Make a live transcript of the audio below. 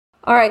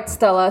All right,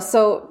 Stella.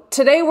 So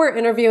today we're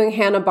interviewing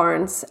Hannah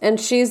Barnes, and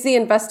she's the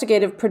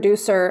investigative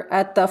producer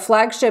at the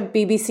flagship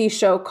BBC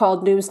show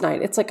called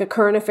Newsnight. It's like a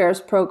current affairs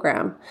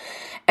program.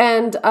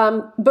 And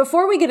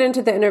before we get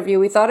into the interview,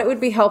 we thought it would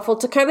be helpful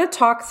to kind of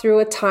talk through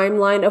a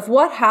timeline of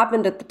what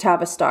happened at the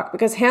Tavistock,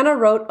 because Hannah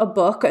wrote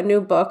a new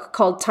book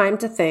called Time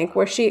to Think,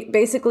 where she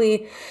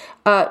basically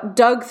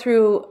dug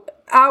through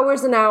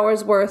hours and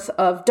hours worth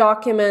of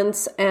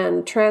documents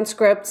and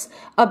transcripts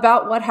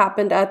about what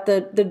happened at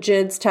the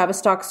GIDS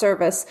Tavistock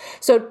service.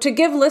 So to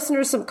give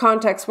listeners some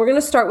context, we're going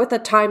to start with a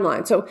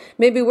timeline. So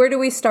maybe where do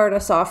we start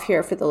us off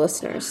here for the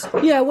listeners?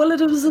 Yeah, well,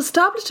 it was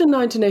established in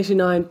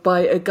 1989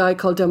 by a guy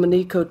called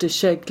Domenico De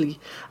Scegli,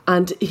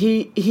 and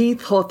he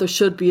thought there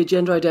should be a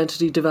gender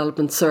identity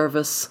development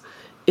service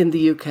in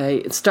the UK.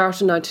 It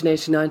started in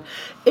 1989.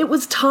 It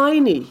was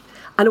tiny.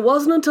 And it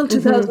wasn't until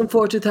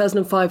 2004,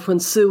 2005 when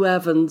Sue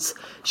Evans,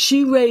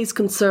 she raised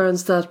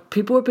concerns that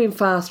people were being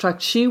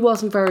fast-tracked. She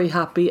wasn't very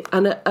happy.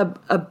 And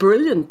a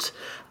brilliant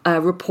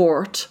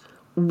report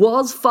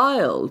was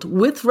filed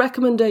with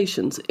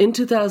recommendations in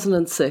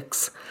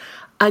 2006.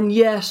 And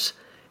yet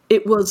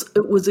it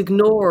was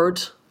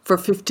ignored for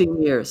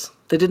 15 years.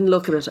 They didn't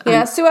look at it.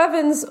 Yeah, Sue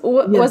Evans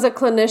was a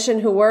clinician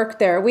who worked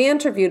there. We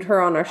interviewed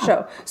her on our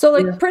show.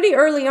 So pretty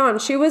early on,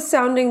 she was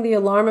sounding the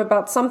alarm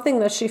about something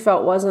that she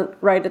felt wasn't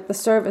right at the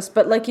service.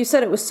 But like you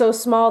said, it was so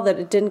small that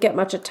it didn't get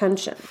much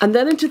attention. And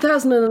then in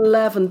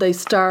 2011,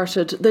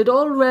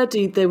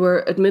 they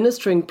were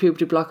administering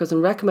puberty blockers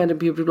and recommending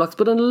puberty blockers,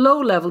 but on a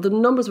low level, the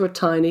numbers were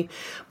tiny.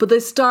 But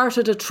they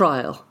started a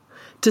trial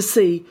to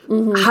see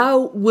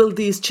how will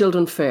these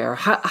children fare,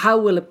 how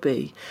will it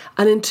be.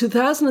 And in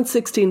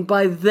 2016,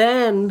 by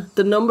then,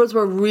 the numbers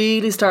were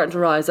really starting to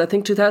rise. I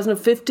think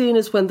 2015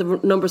 is when the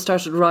numbers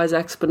started to rise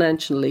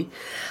exponentially.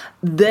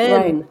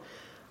 Then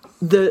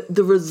the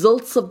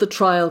results of the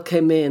trial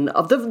came in,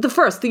 of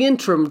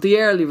the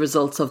early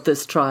results of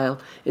this trial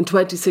in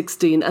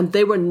 2016, and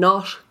they were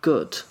not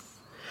good.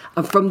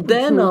 And from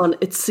then on,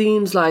 it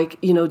seems like,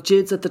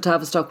 GIDS at the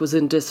Tavistock was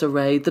in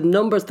disarray. The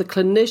numbers, the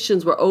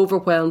clinicians were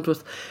overwhelmed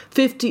with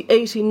 50,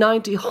 80,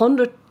 90,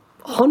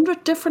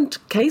 100 different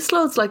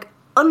caseloads. Like,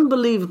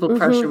 unbelievable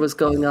pressure was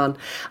going on.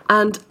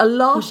 And a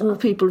lot of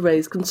people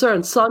raised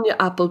concerns. Sonia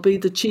Appleby,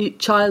 the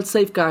child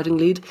safeguarding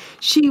lead,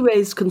 she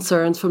raised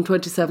concerns from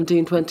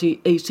 2017,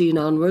 2018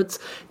 onwards.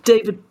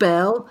 David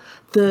Bell,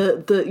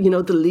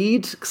 the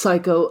lead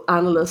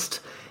psychoanalyst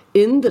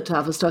in the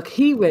Tavistock,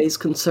 he raised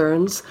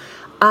concerns.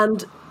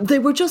 And they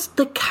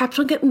kept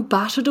on getting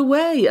battered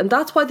away. And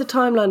that's why the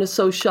timeline is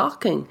so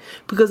shocking,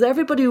 because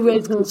everybody who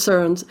raised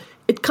concerns,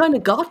 it kind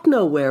of got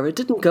nowhere. It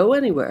didn't go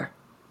anywhere.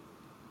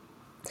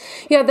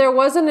 Yeah, there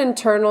was an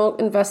internal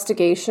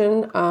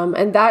investigation,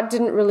 and that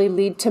didn't really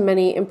lead to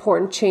many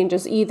important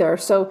changes either.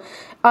 So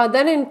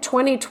then in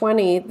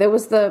 2020, there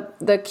was the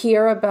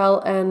Kiera Bell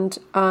and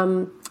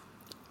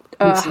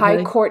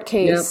High Court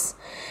case.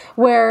 Yep.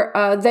 Where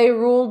they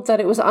ruled that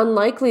it was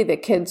unlikely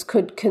that kids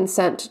could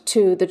consent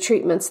to the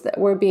treatments that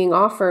were being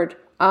offered.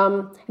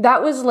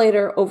 That was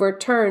later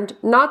overturned.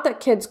 Not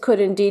that kids could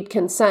indeed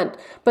consent,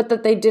 but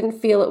that they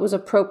didn't feel it was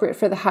appropriate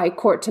for the High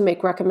Court to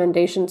make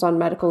recommendations on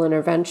medical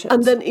interventions.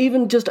 And then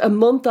even just a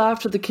month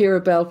after the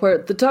Kiera Bell, where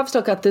the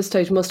Tavistock at this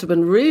stage must have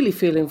been really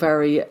feeling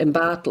very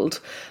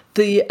embattled,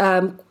 the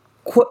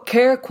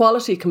Care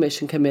Quality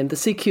Commission came in, the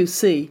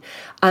CQC,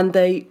 and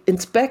they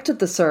inspected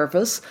the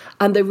service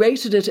and they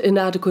rated it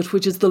inadequate,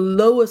 which is the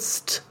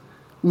lowest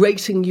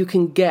rating you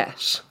can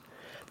get.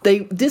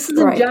 This is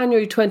in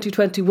January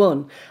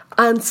 2021,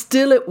 and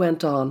still it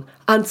went on,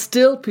 and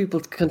still people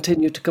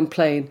continued to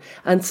complain,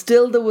 and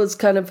still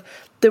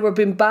they were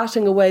being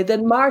batting away.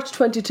 Then March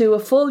 22, a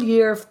full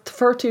year,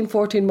 13,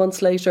 14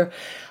 months later,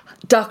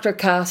 Dr.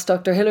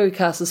 Hilary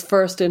Cass's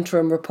first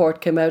interim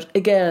report came out.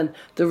 Again,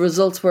 the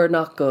results were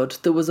not good.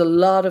 There was a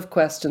lot of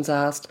questions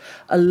asked,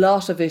 a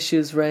lot of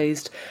issues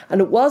raised.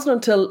 And it wasn't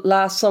until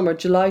last summer,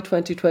 July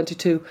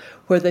 2022,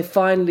 where they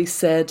finally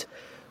said,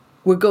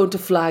 we're going to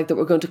flag that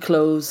we're going to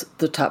close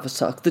the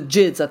Tavistock, the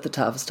GIDS at the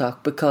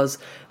Tavistock, because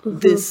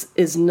this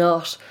is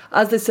not,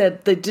 as they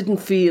said, they didn't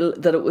feel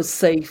that it was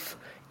safe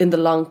in the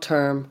long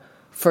term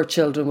for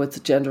children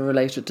with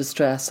gender-related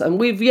distress. And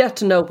we've yet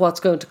to know what's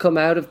going to come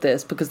out of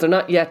this, because they're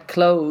not yet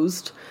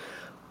closed.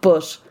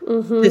 But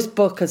this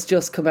book has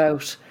just come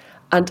out.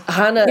 And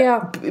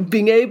Hannah,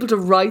 being able to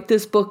write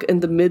this book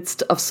in the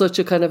midst of such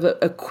a kind of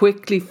a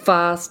quickly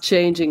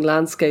fast-changing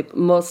landscape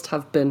must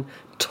have been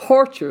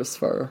torturous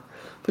for her.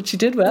 But she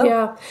did well.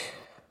 Yeah,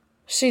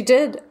 she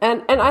did.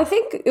 And I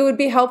think it would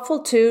be helpful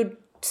too,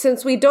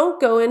 since we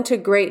don't go into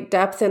great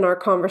depth in our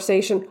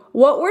conversation,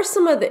 what were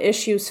some of the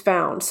issues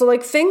found? So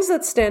things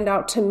that stand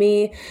out to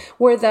me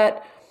were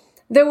that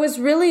there was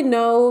really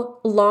no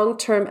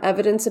long-term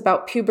evidence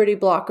about puberty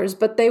blockers,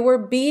 but they were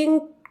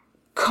being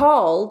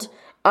called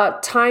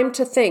time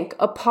to think,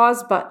 a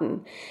pause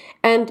button.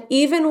 And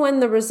even when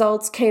the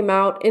results came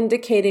out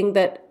indicating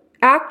that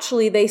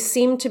actually they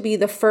seemed to be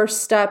the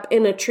first step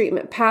in a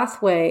treatment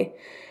pathway,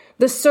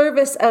 the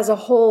service as a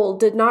whole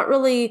did not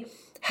really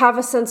have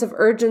a sense of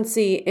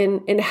urgency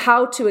in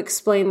how to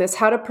explain this,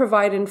 how to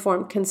provide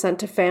informed consent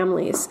to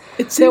families.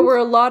 There were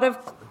a lot of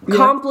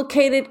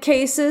complicated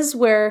cases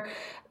where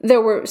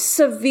there were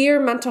severe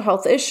mental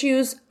health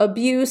issues,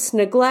 abuse,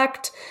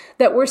 neglect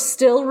that were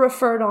still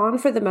referred on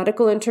for the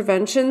medical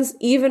interventions,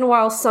 even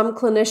while some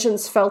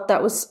clinicians felt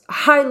that was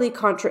highly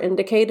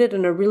contraindicated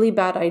and a really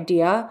bad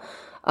idea.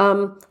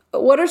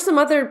 What are some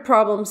other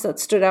problems that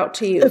stood out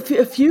to you?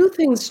 A few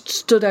things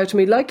stood out to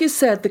me. Like you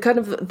said, the kind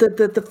of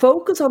the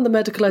focus on the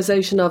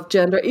medicalisation of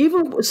gender.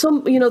 Even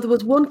some, there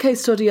was one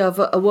case study of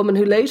a woman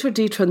who later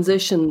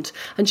detransitioned,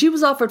 and she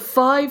was offered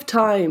 5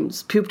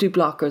 times puberty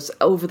blockers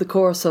over the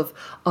course of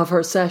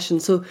her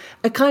session. So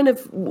a kind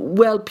of,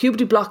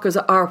 puberty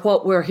blockers are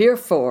what we're here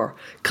for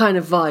kind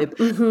of vibe.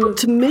 Mm-hmm. But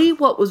to me,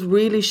 what was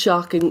really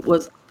shocking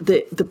was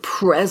the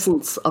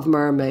presence of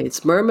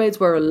mermaids.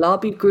 Mermaids were a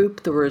lobby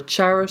group. They were a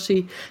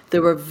charity. They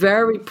were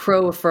very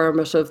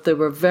pro-affirmative. They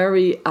were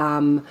very,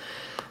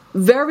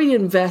 very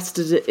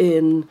invested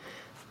in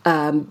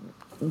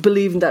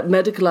believing that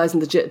medicalising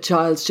the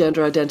child's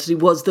gender identity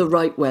was the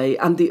right way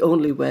and the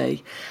only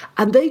way.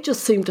 And they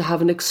just seemed to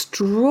have an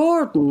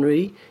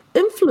extraordinary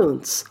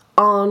influence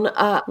on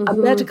a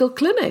medical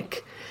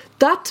clinic.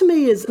 That to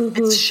me is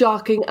it's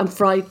shocking and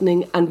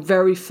frightening and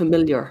very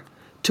familiar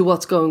to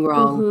what's going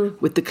wrong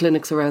with the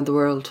clinics around the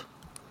world.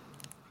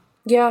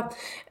 Yeah.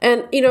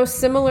 And,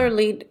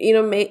 similarly,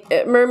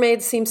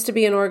 Mermaid seems to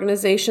be an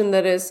organization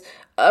that is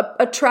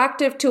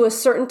attractive to a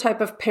certain type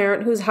of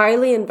parent who's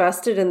highly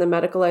invested in the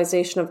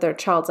medicalization of their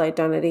child's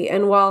identity.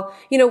 And while,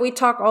 we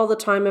talk all the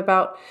time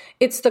about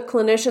it's the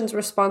clinician's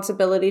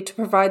responsibility to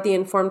provide the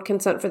informed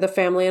consent for the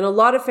family, and a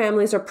lot of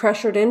families are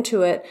pressured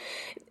into it.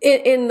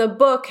 In the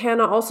book,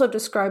 Hannah also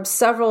describes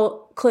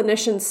several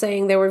clinicians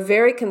saying they were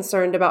very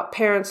concerned about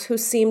parents who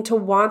seem to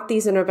want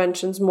these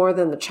interventions more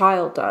than the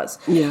child does.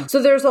 Yeah.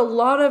 So there's a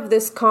lot of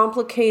this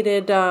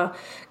complicated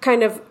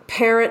kind of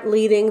parent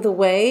leading the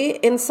way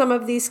in some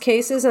of these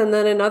cases. And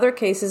then in other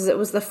cases, it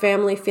was the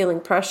family feeling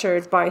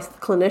pressured by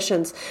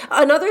clinicians.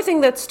 Another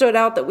thing that stood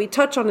out that we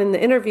touch on in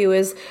the interview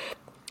is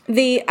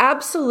the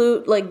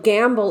absolute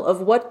gamble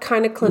of what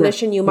kind of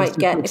clinician you might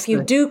get if you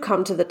do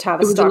come to the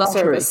Tavistock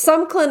service.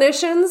 Some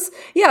clinicians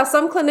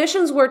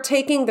were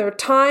taking their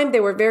time. They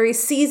were very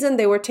seasoned.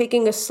 They were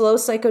taking a slow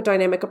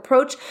psychodynamic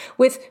approach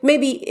with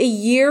maybe a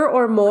year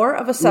or more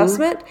of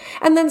assessment.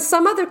 And then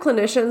some other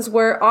clinicians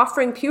were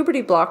offering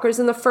puberty blockers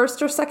in the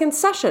first or second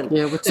session.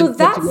 So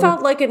that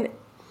felt like a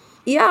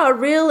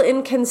real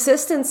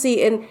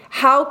inconsistency in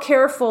how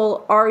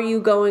careful are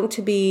you going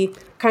to be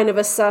kind of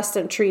assessed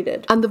and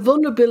treated. And the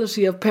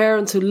vulnerability of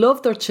parents who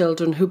love their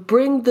children, who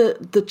bring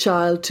the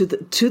child to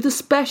the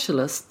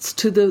specialists,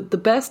 to the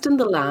best in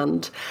the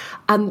land.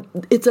 And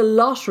it's a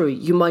lottery.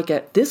 You might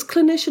get this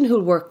clinician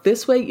who'll work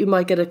this way. You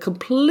might get a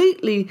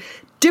completely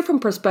different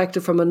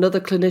perspective from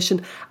another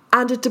clinician.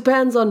 And it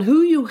depends on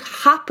who you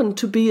happen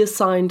to be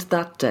assigned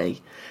that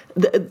day.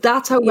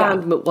 That's how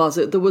random it was.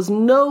 There was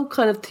no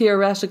kind of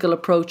theoretical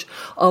approach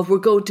of we're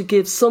going to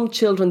give some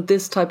children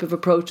this type of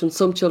approach and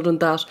some children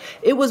that.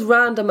 It was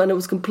random and it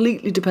was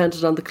completely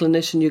dependent on the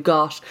clinician you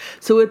got.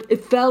 So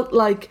it felt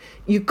like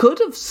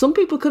some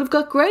people could have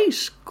got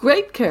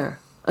great care,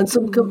 and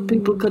some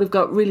people could have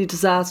got really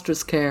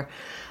disastrous care.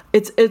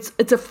 It's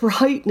a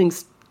frightening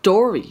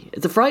story.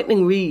 It's a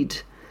frightening read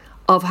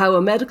of how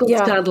a medical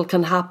scandal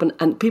can happen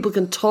and people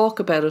can talk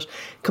about it,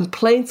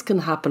 complaints can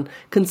happen,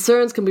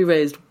 concerns can be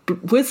raised,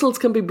 whistles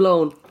can be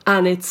blown,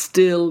 and it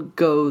still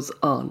goes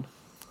on.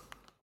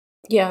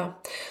 Yeah.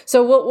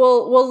 So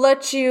we'll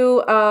let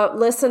you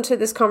listen to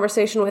this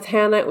conversation with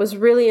Hannah. It was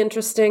really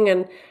interesting,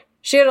 and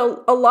she had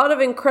a lot of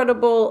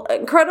incredible,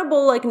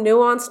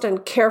 nuanced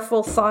and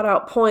careful, thought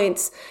out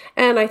points.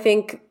 And I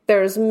think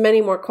there's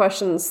many more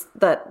questions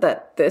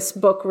that this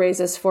book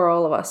raises for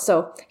all of us.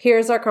 So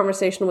here's our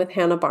conversation with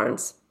Hannah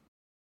Barnes.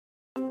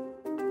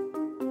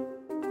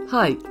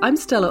 Hi, I'm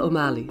Stella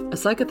O'Malley, a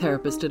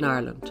psychotherapist in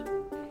Ireland.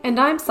 And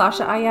I'm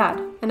Sasha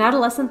Ayad, an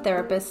adolescent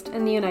therapist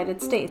in the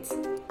United States.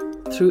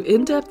 Through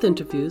in-depth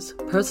interviews,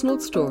 personal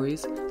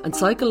stories, and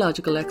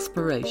psychological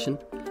exploration,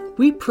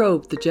 we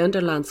probe the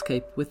gender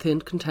landscape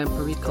within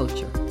contemporary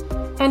culture.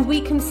 And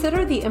we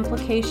consider the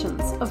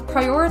implications of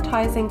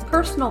prioritizing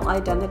personal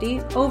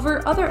identity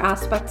over other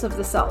aspects of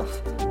the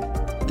self.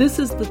 This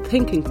is the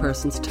thinking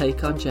person's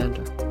take on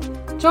gender.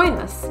 Join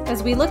us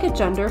as we look at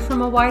gender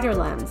from a wider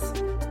lens.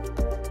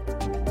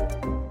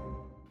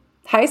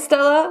 Hi,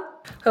 Stella.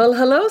 Well,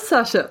 hello,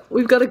 Sasha.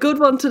 We've got a good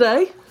one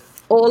today,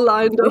 all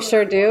lined up. We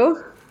sure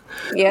do.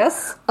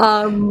 Yes.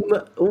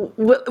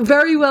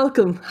 Very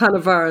welcome, Hannah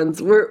Barnes.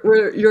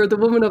 You're the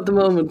woman of the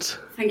moment.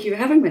 Thank you for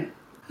having me.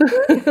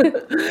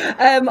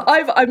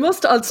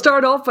 I'll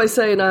start off by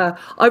saying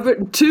I've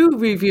written 2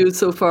 reviews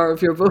so far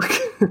of your book,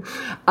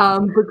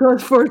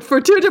 because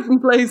for 2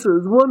 different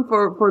places, one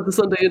for the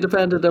Sunday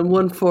Independent and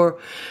one for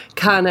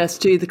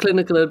CAN-SG, the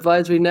Clinical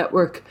Advisory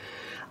Network.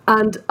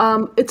 And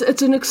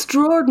it's an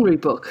extraordinary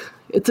book.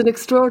 It's an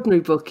extraordinary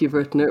book you've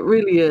written. It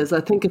really is.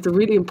 I think it's a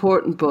really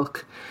important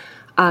book.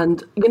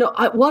 And,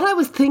 what I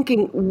was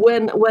thinking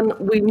when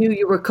we knew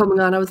you were coming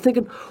on, I was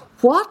thinking,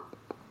 what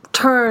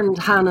turned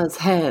Hannah's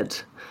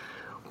head?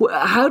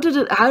 How did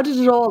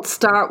it all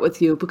start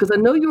with you? Because I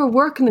know you were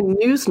working in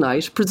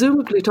Newsnight,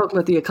 presumably talking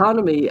about the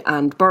economy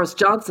and Boris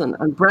Johnson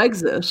and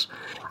Brexit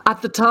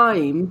at the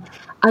time.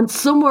 And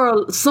somewhere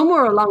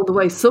along the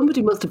way,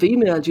 somebody must have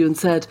emailed you and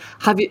said,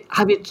 "Have you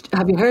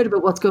heard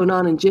about what's going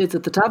on in GIDS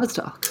at the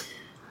Tavistock?"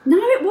 No,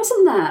 it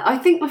wasn't that. I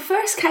think I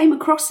first came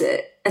across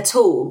it at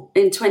all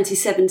in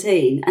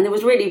 2017, and there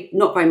was really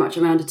not very much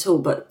around at all.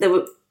 But there were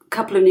a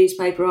couple of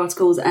newspaper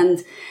articles,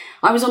 and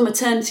I was on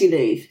maternity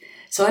leave,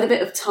 so I had a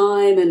bit of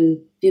time,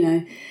 and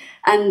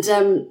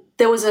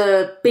there was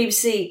a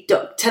BBC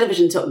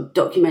television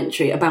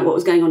documentary about what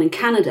was going on in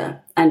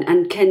Canada,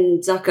 and Ken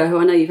Zucker, who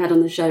I know you've had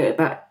on the show,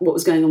 about what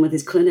was going on with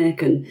his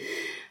clinic and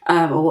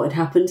or what had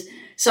happened.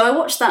 So I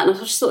watched that and I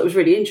just thought it was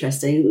really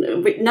interesting.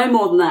 No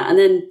more than that, and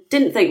then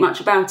didn't think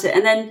much about it.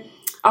 And then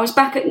I was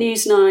back at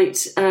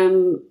Newsnight,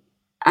 and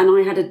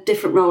I had a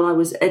different role. I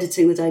was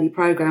editing the daily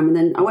programme, and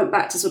then I went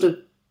back to sort of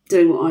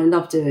doing what I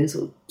love doing,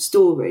 sort of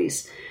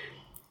stories.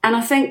 And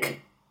I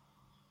think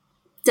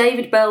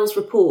David Bell's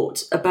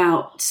report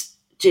about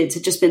GIDS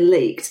had just been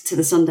leaked to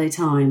the Sunday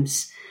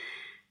Times.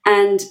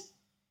 And,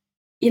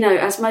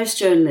 as most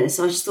journalists,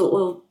 I just thought,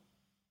 well,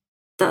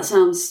 that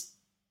sounds,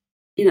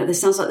 this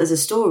sounds like there's a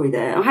story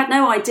there. I had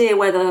no idea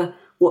whether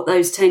what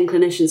those 10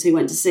 clinicians who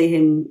went to see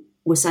him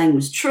were saying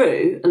was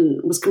true,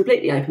 and was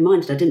completely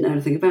open-minded. I didn't know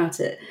anything about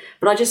it.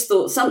 But I just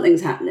thought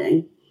something's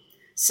happening,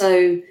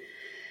 so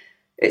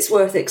it's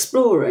worth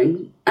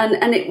exploring.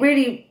 And it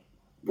really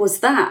was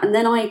that. And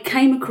then I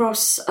came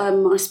across,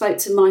 I spoke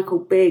to Michael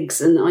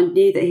Biggs, and I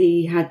knew that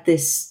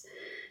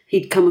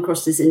he'd come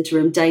across this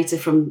interim data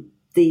from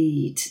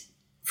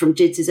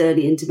GIDS's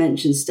early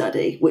intervention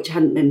study, which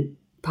hadn't been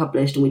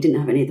published, and we didn't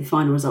have any of the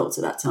final results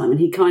at that time. And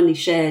he kindly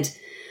shared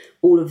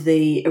all of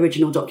the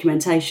original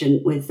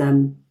documentation with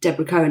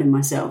Deborah Cohen and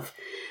myself.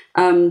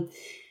 And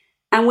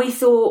we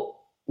thought,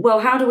 well,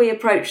 how do we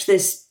approach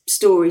this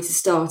story to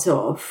start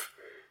off?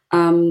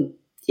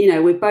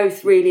 We're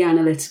both really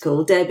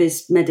analytical. Deb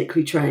is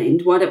medically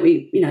trained. Why don't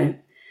we,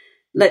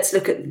 let's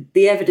look at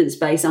the evidence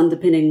base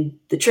underpinning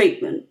the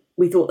treatment.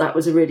 We thought that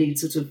was a really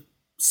sort of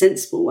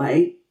sensible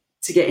way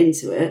to get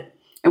into it.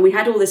 And we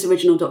had all this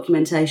original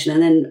documentation,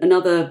 and then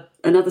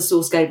another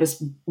source gave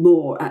us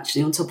more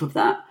actually on top of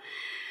that.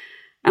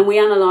 And we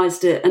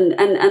analysed it, and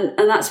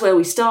that's where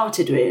we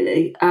started,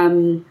 really.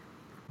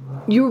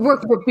 You were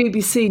working with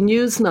BBC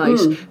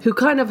Newsnight, who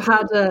kind of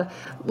had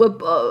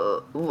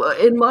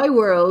in my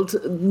world,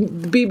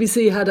 the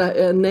BBC had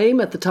a name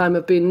at the time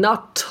of being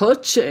not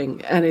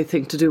touching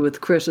anything to do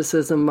with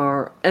criticism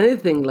or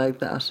anything like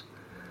that.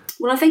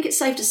 Well, I think it's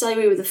safe to say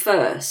we were the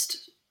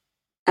first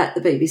at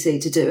the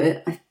BBC to do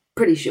it, I'm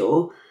pretty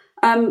sure.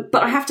 But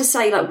I have to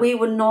say, we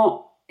were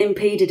not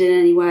impeded in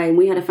any way, and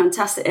we had a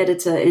fantastic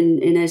editor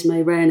in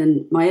Esme Wren,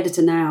 and my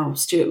editor now,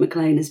 Stuart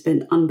McLean, has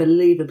been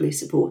unbelievably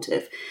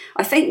supportive.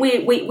 I think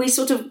we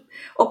sort of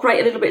operate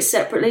a little bit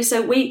separately,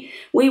 so we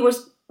were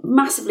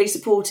massively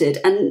supported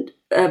and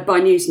by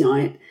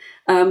Newsnight,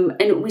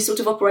 and we sort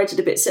of operated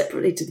a bit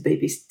separately to the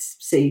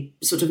BBC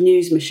sort of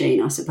news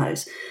machine, I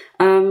suppose.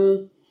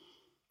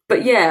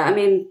 But yeah, I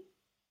mean,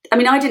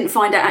 I didn't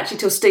find out actually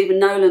till Stephen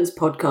Nolan's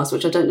podcast,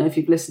 which I don't know if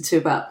you've listened to,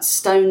 about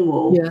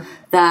Stonewall,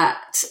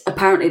 that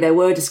apparently there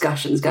were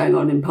discussions going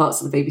on in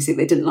parts of the BBC.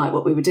 They didn't like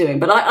what we were doing,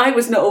 but I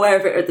was not aware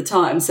of it at the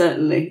time,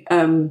 certainly.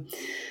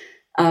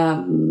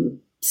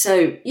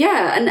 So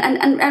yeah,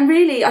 and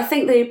really, I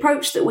think the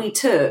approach that we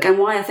took, and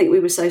why I think we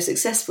were so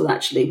successful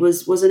actually,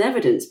 was an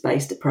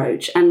evidence-based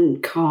approach,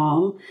 and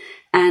calm,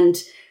 and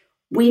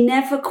we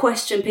never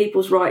questioned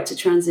people's right to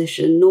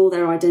transition nor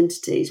their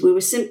identities. We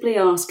were simply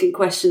asking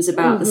questions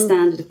about the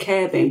standard of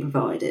care being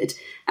provided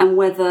and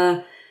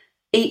whether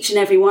each and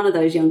every one of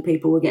those young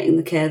people were getting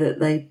the care that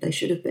they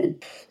should have been.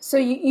 So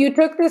you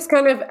took this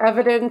kind of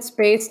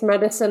evidence-based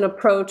medicine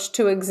approach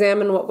to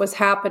examine what was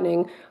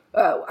happening.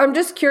 I'm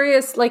just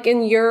curious,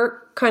 in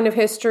your kind of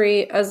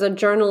history as a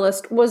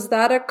journalist, was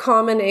that a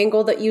common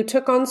angle that you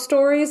took on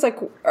stories?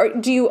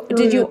 Did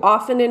you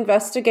often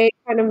investigate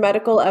kind of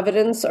medical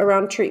evidence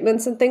around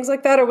treatments and things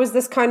like that, or was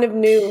this kind of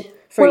new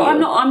for you? Well,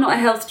 I'm not a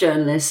health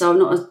journalist, so I'm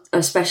not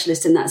a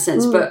specialist in that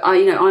sense. But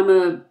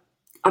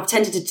I've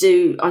tended to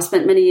do. I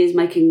spent many years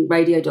making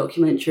radio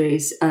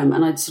documentaries,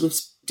 and I'd sort of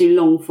do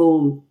long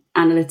form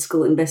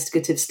analytical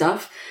investigative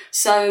stuff.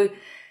 So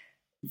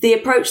the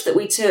approach that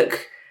we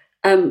took,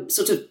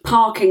 sort of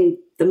parking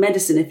the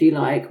medicine, if you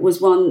like, was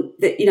one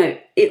that,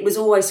 it was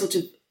always sort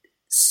of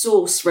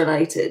source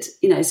related,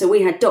 so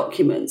we had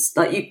documents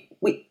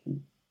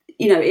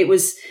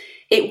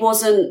it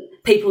wasn't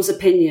people's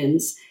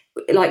opinions.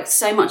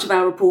 So much of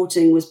our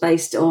reporting was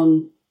based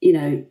on,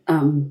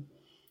 on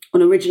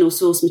original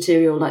source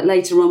material.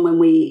 Later on when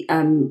we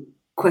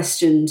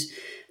questioned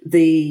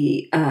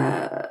the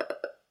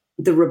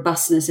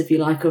robustness, if you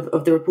like,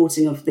 of the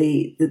reporting of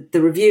the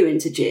review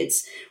into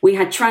GIDS, we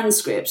had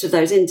transcripts of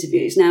those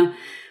interviews. Now,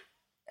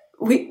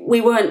 we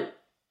weren't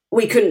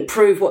we couldn't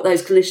prove what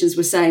those clinicians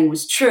were saying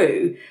was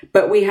true,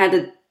 but we had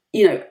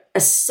a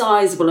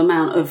sizable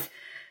amount of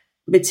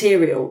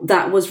material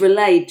that was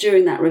relayed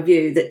during that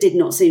review that did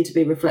not seem to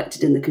be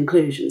reflected in the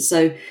conclusions.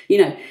 So,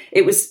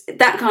 it was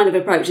that kind of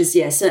approach is,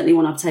 certainly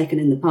one I've taken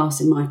in the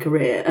past in my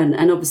career.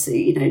 And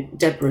obviously,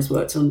 Deborah's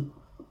worked on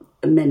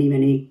many,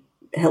 many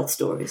health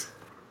stories.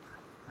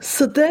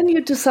 So then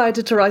you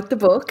decided to write the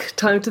book,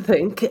 Time to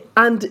Think,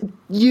 and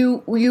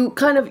you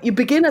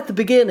begin at the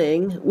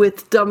beginning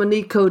with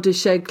Domenico De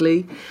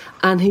Schegli,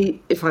 and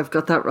he, if I've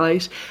got that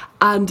right,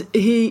 and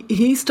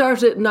he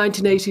started in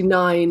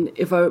 1989,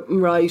 if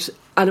I'm right,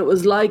 and it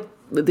was like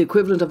the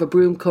equivalent of a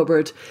broom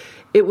cupboard.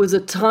 It was a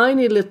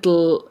tiny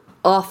little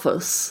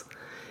office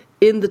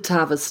in the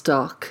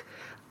Tavistock,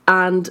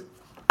 and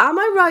am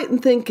I right in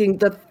thinking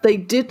that they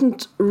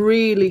didn't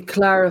really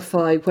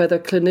clarify whether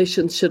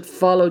clinicians should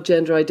follow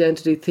gender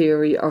identity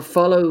theory or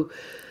follow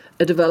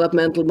a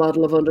developmental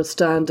model of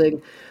understanding?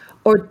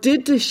 Or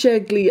did De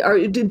Schegli,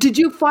 or did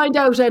you find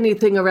out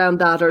anything around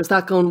that, or is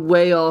that going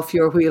way off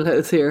your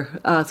wheelhouse here,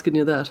 asking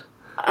you that?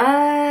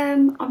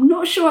 I'm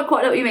not sure I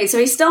quite know what you mean. So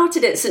he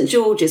started at St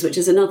George's, which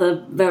is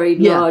another very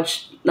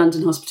large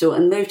London hospital,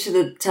 and moved to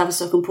the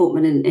Tavistock and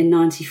Portman in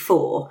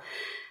 94.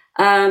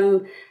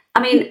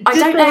 I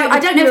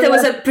don't know if there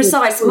was a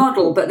precise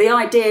model, but the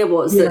idea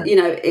was that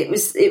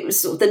it was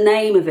sort of the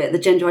name of it, the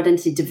Gender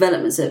Identity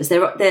Development Service.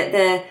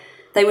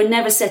 They were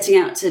never setting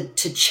out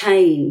to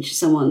change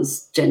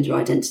someone's gender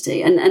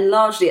identity, and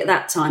largely at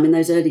that time in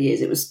those early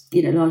years, it was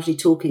largely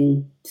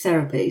talking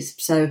therapies.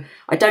 So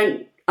I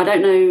don't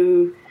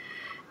know.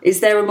 Is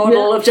there a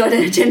model of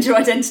gender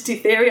identity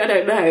theory? I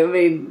don't know. I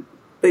mean.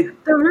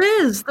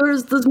 There's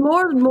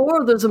more and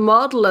more. There's a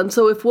model, and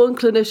so if one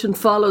clinician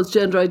follows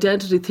gender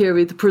identity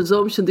theory,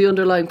 the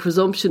underlying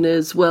presumption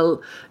is,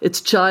 well,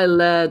 it's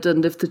child-led,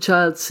 and if the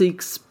child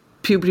seeks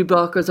puberty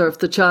blockers or if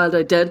the child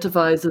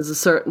identifies as a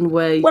certain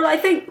way, well, I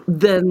think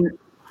then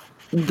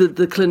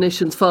the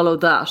clinicians follow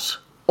that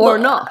or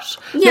not.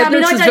 Yeah, I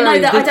mean, I don't know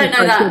that.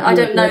 I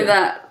don't know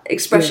that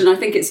expression. I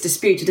think it's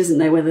disputed, isn't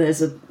there, whether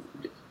there's a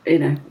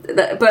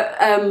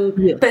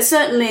but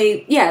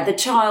certainly, the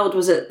child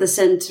was at the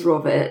centre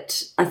of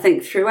it, I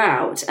think,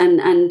 throughout,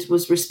 and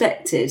was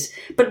respected.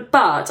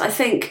 But I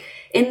think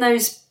in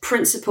those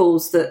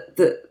principles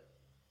that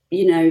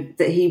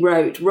he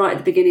wrote right at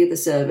the beginning of the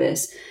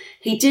service,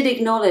 he did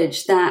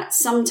acknowledge that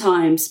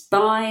sometimes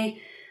by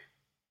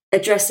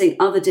addressing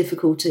other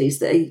difficulties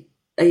that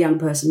a young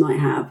person might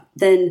have,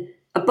 then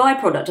a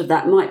byproduct of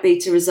that might be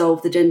to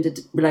resolve the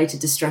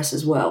gender-related distress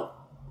as well,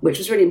 which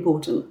was really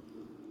important.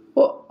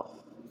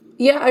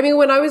 Yeah, I mean,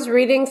 when I was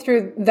reading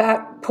through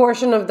that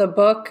portion of the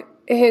book,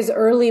 his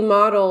early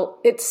model,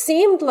 it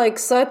seemed like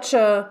such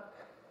a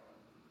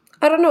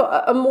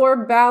more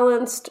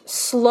balanced,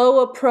 slow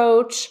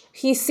approach.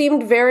 He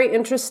seemed very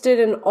interested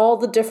in all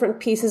the different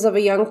pieces of a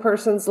young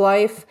person's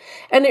life.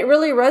 And it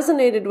really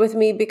resonated with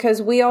me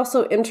because we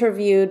also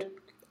interviewed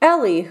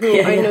Ellie,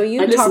 who I know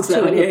you talked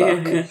to in the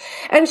book. Yeah.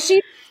 And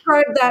she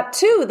described that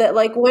too, that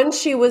like when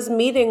she was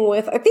meeting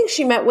with, I think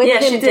she met with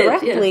him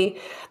directly,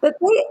 that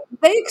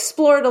they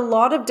explored a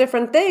lot of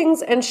different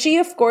things, and she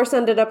of course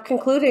ended up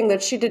concluding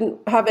that she didn't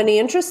have any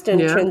interest in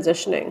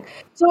transitioning.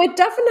 So it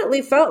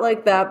definitely felt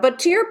like that. But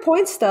to your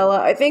point,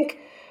 Stella, I think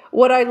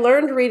what I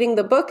learned reading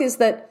the book is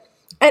that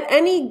at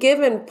any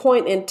given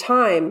point in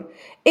time,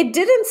 it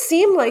didn't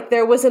seem like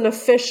there was an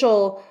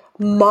official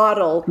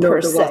model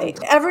per se.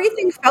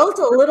 Everything felt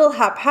a little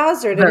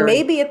haphazard, and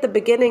maybe at the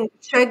beginning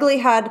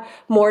Schegli had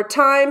more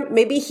time.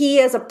 Maybe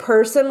he as a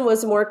person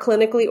was more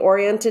clinically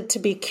oriented to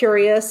be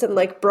curious and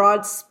like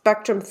broad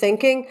spectrum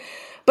thinking.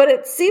 But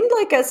it seemed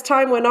like as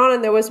time went on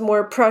and there was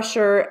more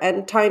pressure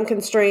and time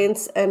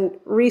constraints and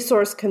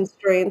resource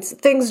constraints,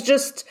 things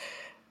just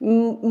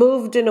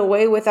moved in a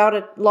way without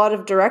a lot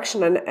of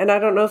direction. And I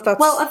don't know if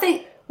that's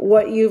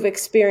what you've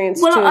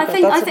experienced too. I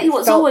think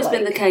what's always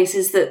been the case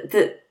is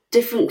that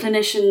different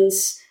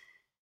clinicians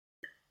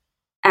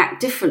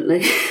act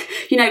differently.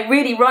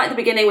 Really right at the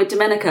beginning with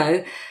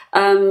Domenico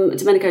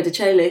De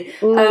Schegli,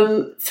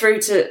 through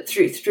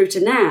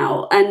to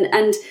now,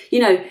 and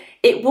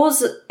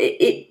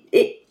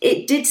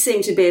it did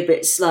seem to be a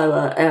bit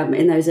slower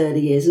in those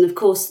early years, and of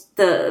course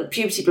the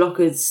puberty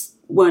blockers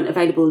weren't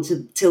available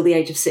until the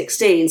age of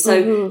 16,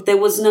 so there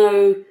was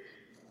no.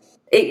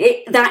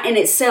 That in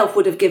itself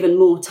would have given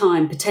more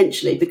time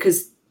potentially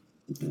because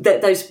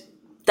that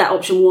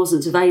option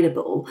wasn't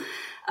available.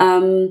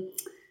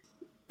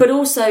 But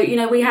also,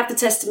 we have the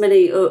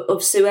testimony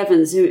of Sue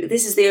Evans, who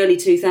this is the early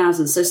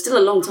 2000s, so still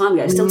a long time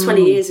ago, still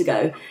 20 years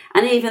ago.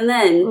 And even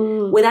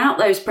then, without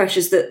those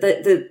pressures that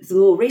the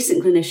more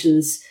recent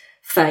clinicians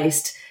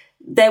faced,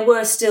 there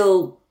were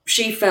still,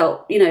 she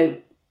felt,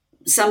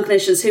 some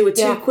clinicians who were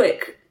too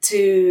quick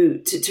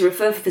to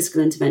refer for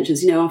physical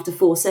interventions, after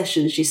 4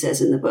 sessions, she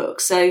says in the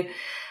book. So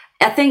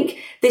I think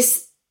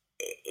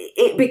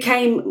it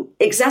became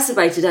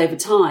exacerbated over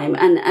time,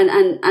 and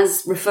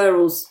as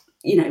referrals,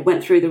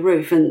 went through the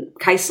roof, and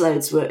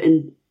caseloads were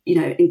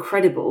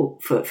incredible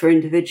for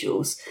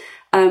individuals.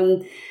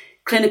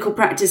 clinical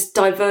practice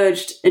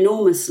diverged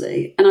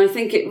enormously. And I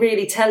think it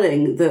really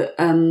telling that,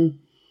 the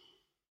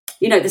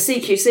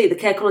CQC, the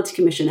Care Quality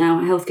Commission,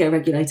 our healthcare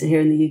regulator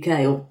here in the UK,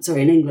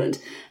 in England,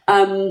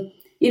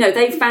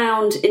 they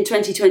found in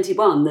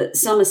 2021 that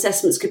some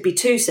assessments could be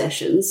 2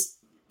 sessions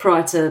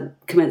prior to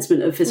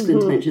commencement of physical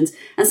interventions,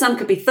 and some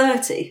could be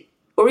 30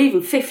 or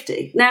even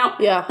 50. Now,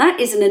 that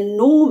is an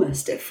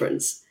enormous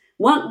difference.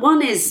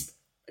 One is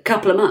a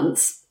couple of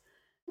months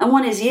and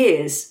one is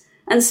years.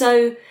 And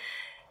so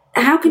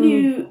how can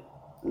you...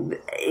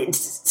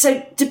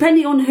 So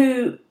depending on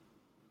who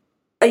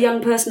a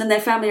young person and their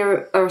family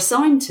are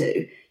assigned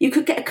to, you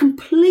could get a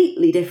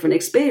completely different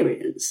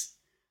experience.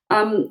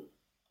 And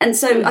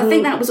so I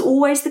think that was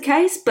always the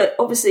case, but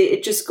obviously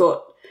it just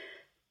got,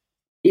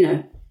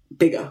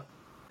 bigger.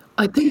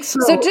 I think so.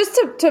 So just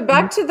to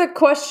back to the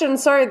question,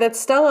 that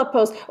Stella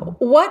posed,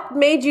 what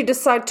made you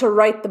decide to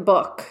write the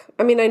book?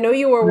 I mean, I know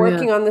you were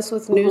working on this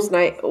with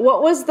Newsnight.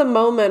 What was the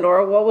moment,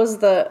 or what was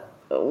the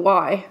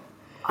why?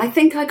 I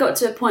think I got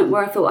to a point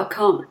where I thought, I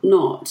can't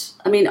not.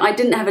 I mean, I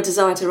didn't have a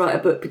desire to write a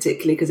book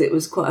particularly because it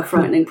was quite a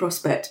frightening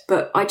prospect,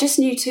 but I just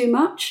knew too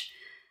much.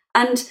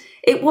 And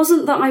it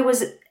wasn't that I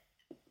was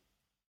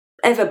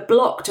ever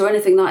blocked or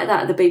anything like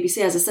that at the BBC.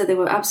 As I said, they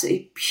were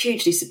absolutely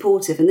hugely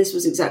supportive, and this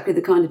was exactly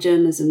the kind of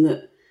journalism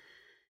that,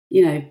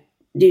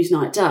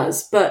 Newsnight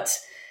does. But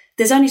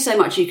there's only so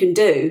much you can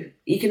do.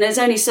 There's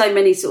only so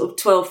many sort of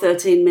 12,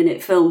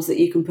 13-minute films that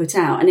you can put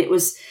out. And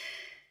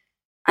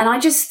I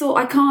just thought,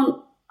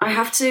 I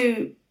have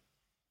to,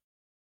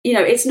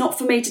 it's not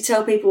for me to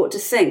tell people what to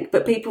think,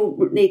 but people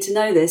need to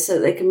know this so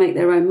that they can make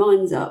their own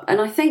minds up. And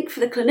I think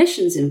for the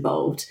clinicians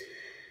involved,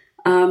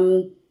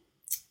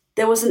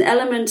 there was an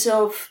element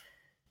of,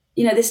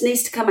 this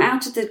needs to come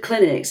out of the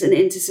clinics and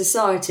into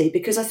society,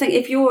 because I think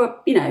if you're,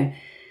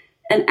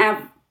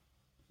 an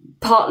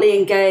partly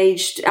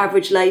engaged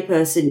average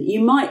layperson,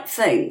 you might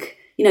think,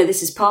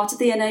 this is part of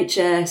the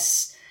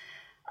NHS.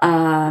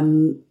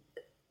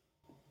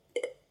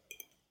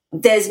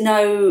 There's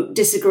no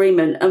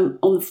disagreement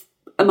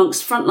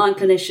amongst frontline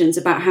clinicians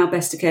about how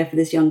best to care for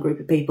this young group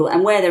of people.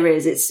 And where there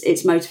is,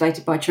 it's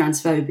motivated by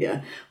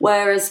transphobia,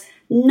 whereas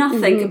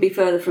nothing could be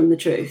further from the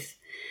truth.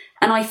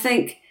 And I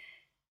think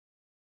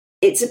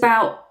it's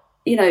about,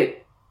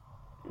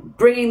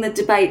 bringing the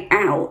debate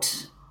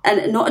out,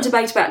 and not a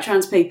debate about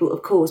trans people,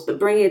 of course, but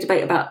bringing a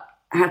debate about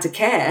how to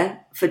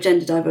care for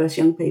gender diverse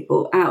young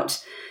people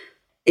out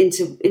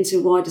into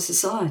wider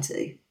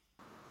society.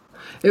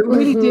 It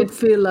really did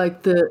feel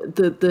like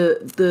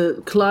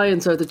the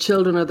clients or the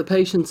children or the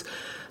patients,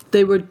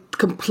 they were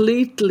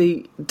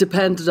completely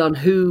dependent on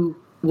who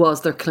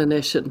was their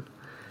clinician.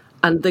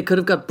 And they could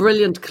have got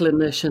brilliant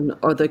clinician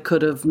or they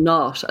could have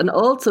not. And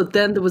also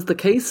then there was the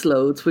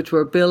caseloads, which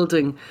were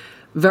building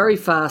very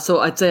fast. So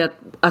I'd say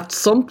at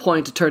some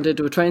point it turned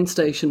into a train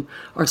station,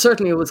 or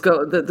certainly it was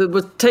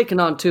taking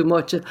on too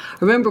much. I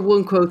remember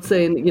one quote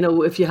saying,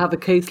 if you have a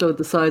caseload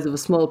the size of a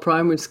small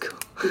primary school.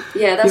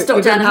 Yeah, that's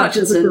Dr. Anna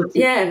Hutchinson.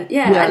 Yeah.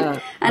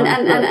 And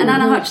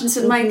Anna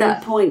Hutchinson made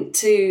that point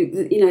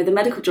to, the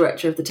medical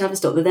director of the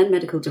Tavistock, the then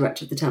medical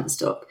director of the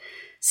Tavistock,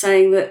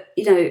 saying that,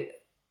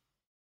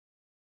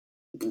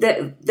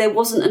 there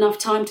wasn't enough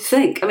time to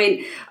think. I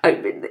mean,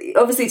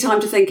 obviously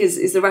time to think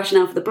is the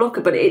rationale for the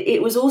blocker, but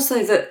it was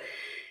also that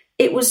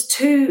it was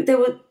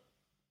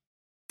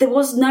there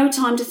was no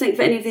time to think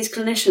for any of these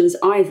clinicians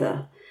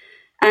either.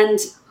 And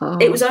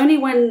it was only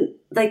when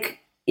they,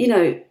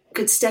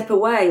 could step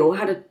away or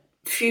had a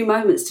few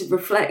moments to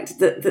reflect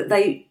that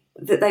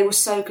they were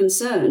so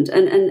concerned.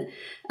 And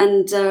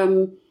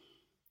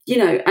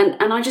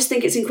I just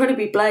think it's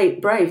incredibly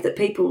brave that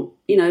people,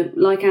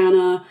 like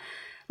Anna,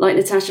 like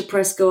Natasha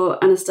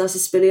Prescott, Anastasia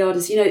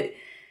Spiliadis,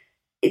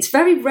 it's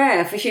very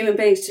rare for human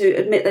beings to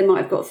admit they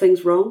might have got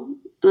things wrong.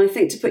 And I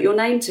think to put your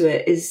name to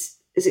it is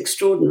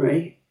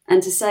extraordinary.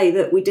 And to say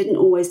that we didn't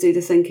always do the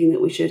thinking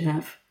that we should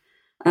have.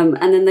 And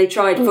then they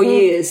tried for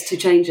years to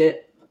change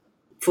it,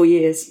 for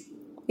years.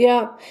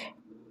 Yeah.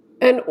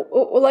 And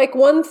like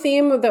one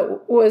theme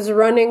that was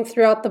running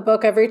throughout the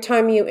book, every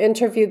time you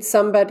interviewed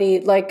somebody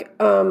like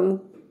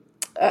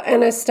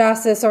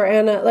Anastasis or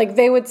Anna, like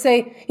they would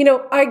say,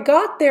 I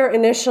got there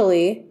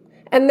initially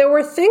and there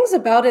were things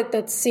about it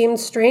that seemed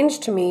strange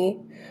to me,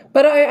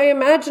 but I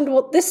imagined,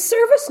 well, this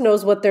service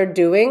knows what they're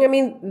doing. I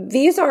mean,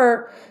 these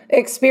are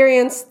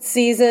experienced,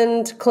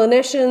 seasoned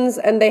clinicians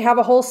and they have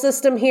a whole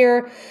system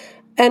here.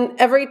 And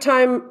every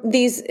time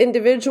these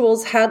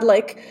individuals had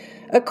like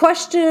a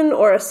question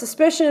or a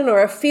suspicion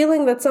or a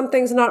feeling that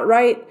something's not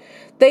right,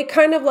 they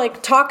kind of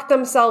like talked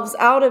themselves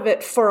out of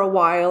it for a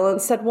while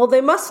and said, well,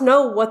 they must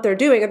know what they're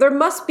doing. There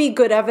must be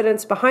good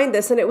evidence behind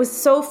this. And it was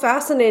so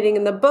fascinating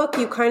in the book.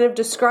 You kind of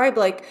described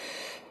like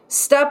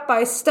step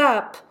by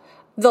step,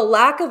 the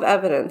lack of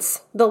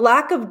evidence, the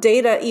lack of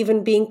data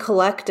even being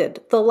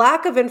collected, the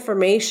lack of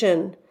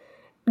information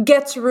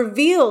gets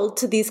revealed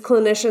to these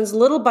clinicians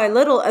little by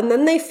little, and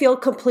then they feel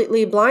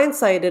completely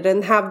blindsided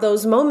and have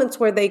those moments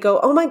where they go,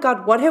 oh my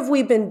God, what have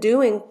we been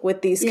doing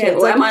with these kids?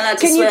 Well, am I allowed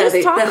to can swear? You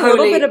just talk a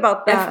little bit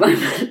about that?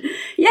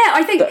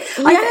 I think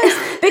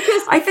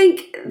because I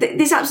think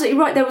this is absolutely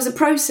right. There was a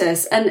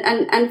process,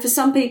 and for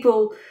some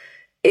people,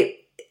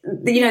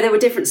 there were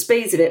different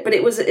speeds of it, but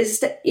it was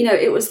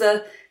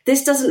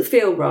this doesn't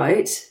feel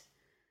right,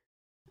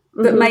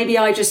 but maybe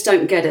I just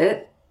don't get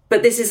it.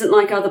 But this isn't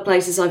like other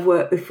places I've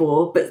worked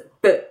before.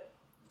 But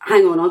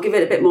hang on, I'll give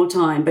it a bit more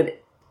time.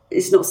 But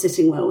it's not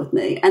sitting well with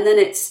me. And then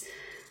it's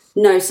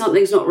no,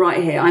 something's not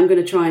right here. I'm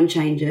going to try and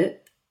change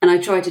it, and I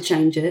try to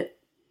change it,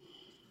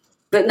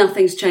 but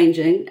nothing's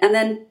changing. And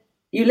then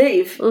you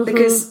leave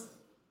because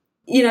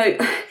and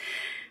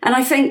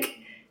I think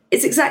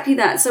it's exactly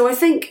that. So I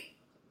think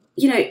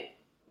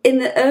in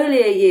the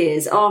earlier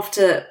years,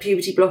 after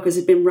puberty blockers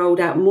had been rolled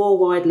out more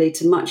widely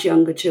to much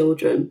younger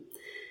children,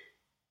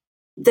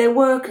 there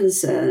were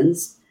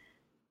concerns,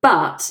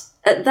 but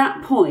at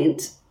that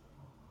point,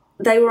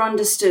 they were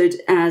understood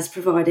as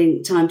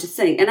providing time to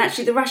think. And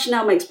actually, the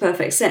rationale makes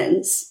perfect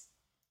sense.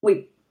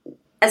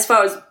 As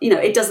far as,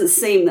 it doesn't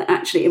seem that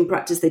actually in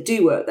practice they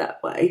do work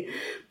that way.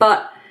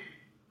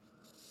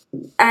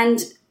 And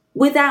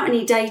without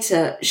any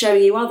data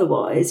showing you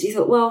otherwise, you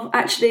thought, well,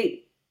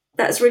 actually,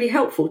 that's really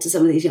helpful to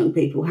some of these young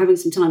people, having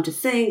some time to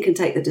think and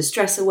take the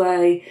distress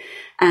away.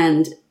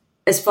 And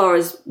as far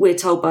as we're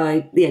told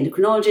by the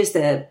endocrinologist,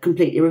 they're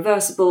completely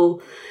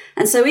reversible.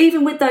 And so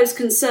even with those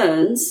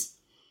concerns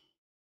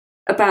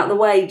about the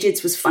way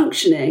GIDS was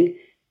functioning,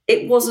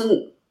 it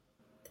wasn't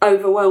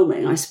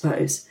overwhelming, I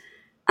suppose.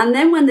 And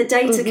then when the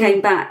data came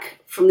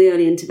back from the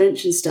early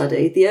intervention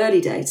study, the early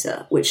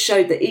data, which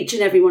showed that each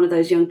and every one of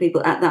those young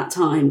people at that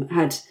time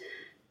had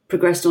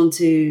progressed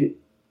onto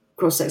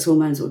cross-sex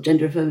hormones or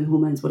gender-affirming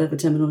hormones, whatever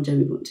terminology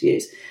we want to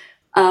use.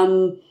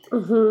 And,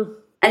 and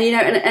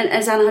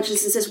as Anna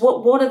Hutchinson says,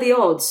 what are the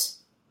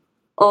odds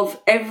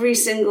of every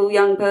single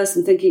young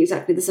person thinking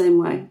exactly the same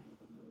way?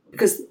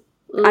 Because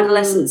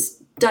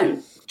adolescents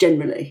don't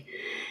generally.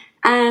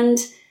 And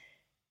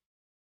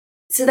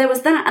so there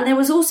was that. And there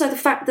was also the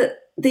fact that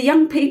the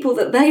young people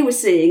that they were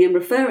seeing and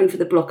referring for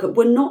the blocker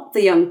were not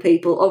the young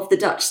people of the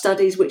Dutch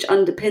studies which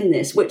underpin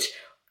this, which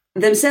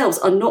themselves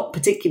are not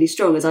particularly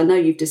strong, as I know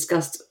you've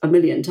discussed a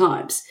million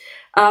times.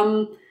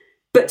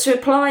 But to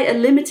apply a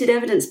limited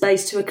evidence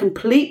base to a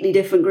completely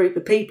different group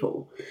of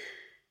people,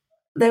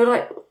 they were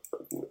like,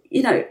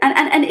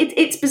 and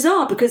it's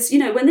bizarre because,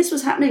 when this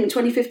was happening in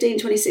 2015,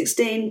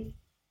 2016,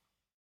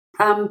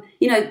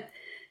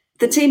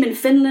 the team in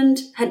Finland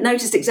had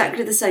noticed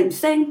exactly the same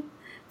thing,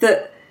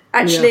 that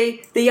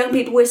actually the young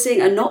people we're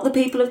seeing are not the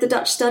people of the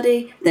Dutch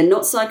study. They're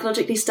not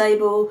psychologically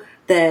stable.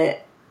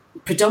 They're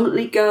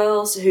predominantly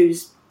girls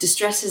whose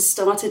distress has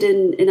started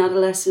in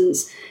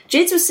adolescence.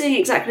 GIDS was seeing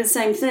exactly the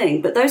same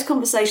thing, but those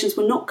conversations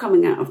were not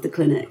coming out of the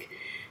clinic.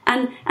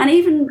 And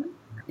even,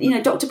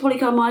 Dr. Polly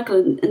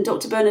Carmichael and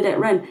Dr. Bernadette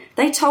Wren,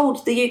 they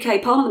told the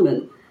UK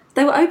Parliament,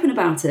 they were open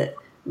about it.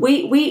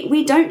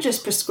 We don't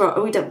just prescribe,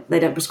 they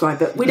don't prescribe,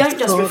 but we don't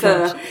just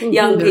refer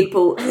young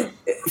people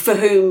for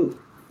whom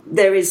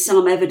there is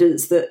some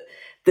evidence that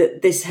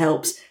this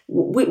helps.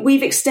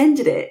 We've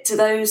extended it to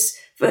those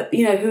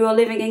who are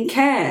living in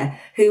care,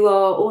 who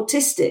are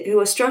autistic, who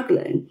are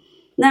struggling.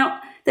 Now,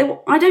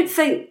 I don't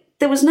think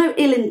there was no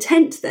ill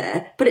intent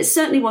there, but it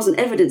certainly wasn't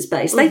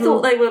evidence-based. They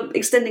thought they were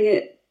extending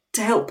it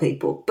to help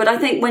people. But I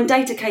think when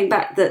data came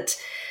back that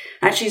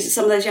actually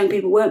some of those young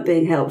people weren't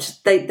being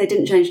helped, they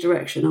didn't change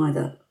direction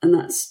either. And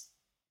that's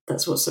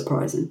what's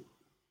surprising.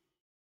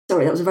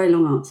 Sorry, that was a very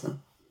long answer.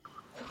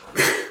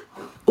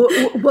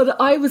 But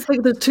I was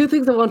thinking there's two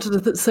things I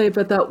wanted to say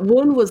about that.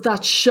 One was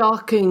that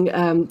shocking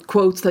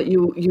quotes that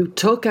you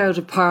took out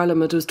of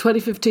Parliament. It was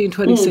 2015,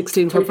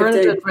 2016, where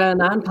Bernadette Wren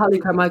and Polly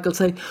Carmichael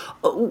saying,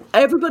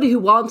 everybody who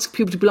wants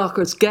puberty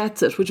blockers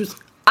gets it, which was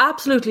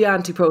absolutely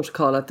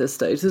anti-protocol at this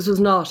stage. This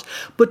was not.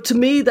 But to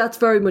me, that's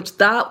very much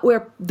that,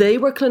 where they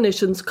were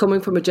clinicians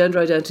coming from a gender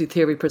identity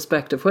theory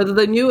perspective. Whether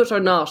they knew it or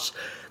not,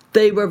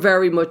 they were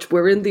very much,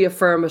 we're in the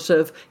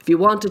affirmative. If you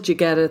want it, you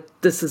get it.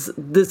 This is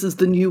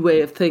the new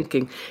way of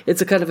thinking.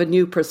 It's a kind of a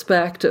new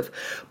perspective.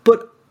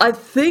 But I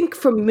think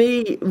for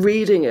me,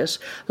 reading it,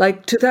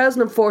 like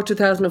 2004,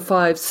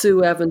 2005,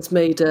 Sue Evans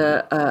made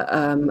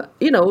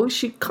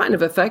she kind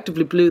of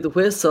effectively blew the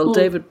whistle.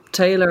 David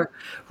Taylor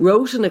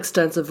wrote an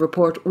extensive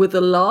report with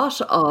a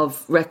lot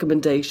of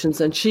recommendations,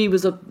 and she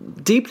was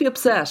deeply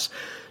upset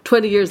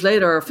 20 years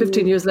later or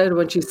 15 years later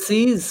when she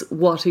sees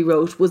what he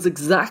wrote was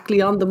exactly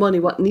on the money,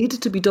 what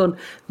needed to be done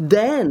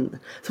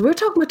then. So we're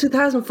talking about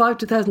 2005,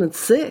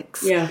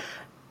 2006. Yeah.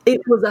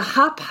 It was a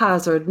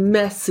haphazard,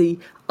 messy,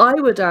 I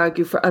would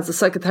argue, as a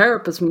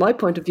psychotherapist, from my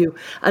point of view,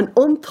 an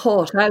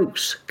unthought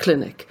out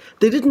clinic.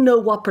 They didn't know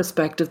what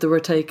perspective they were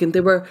taking. They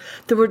were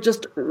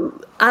just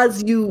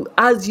as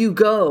you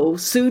go.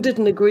 Sue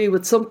didn't agree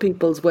with some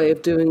people's way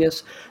of doing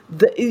it.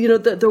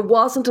 There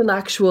wasn't an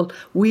actual,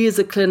 we as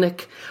a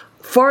clinic.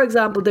 For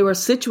example, they were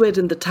situated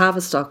in the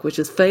Tavistock, which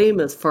is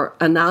famous for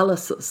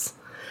analysis,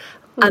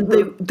 and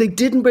they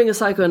didn't bring a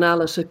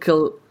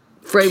psychoanalytical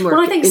framework.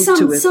 Well, I think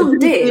some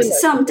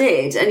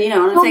did, and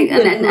I think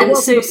and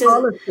Sue says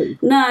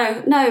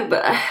no,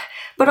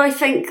 but I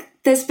think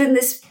there's been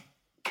this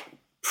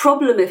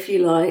problem, if you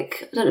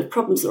like. I don't know if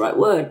problem's the right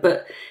word,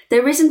 but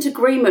there isn't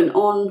agreement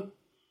on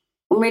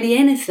really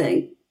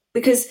anything.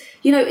 Because,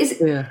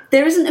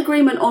 there isn't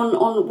agreement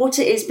on what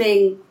it is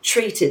being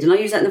treated. And I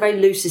use that in the very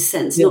loosest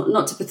sense,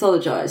 not to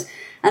pathologise.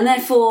 And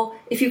therefore,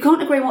 if you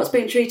can't agree on what's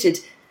being treated,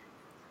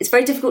 it's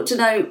very difficult to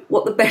know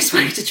what the best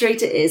way to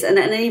treat it is, and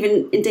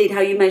even indeed how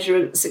you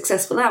measure a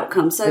successful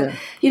outcome. So,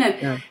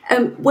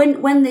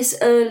 when this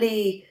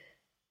early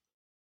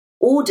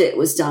audit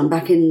was done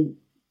it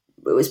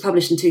was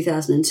published in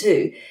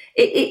 2002,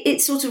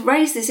 it sort of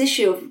raised this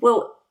issue of,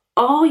 well,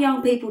 are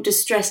young people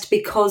distressed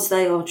because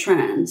they are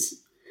trans?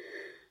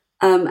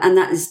 And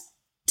that is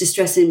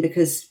distressing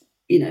because,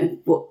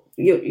 what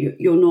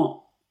you're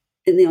not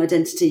in the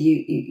identity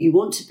you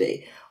want to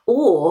be.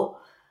 Or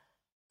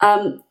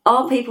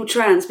are people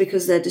trans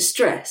because they're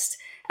distressed?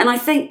 And I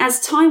think as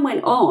time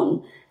went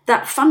on,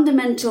 that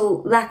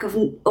fundamental lack of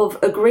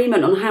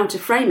agreement on how to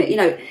frame it,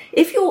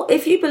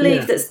 if you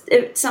believe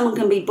that someone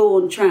can be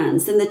born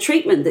trans, then the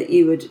treatment that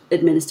you would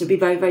administer would be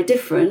very, very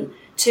different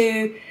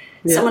to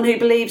someone who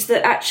believes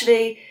that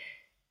actually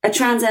a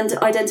trans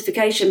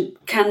identification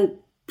can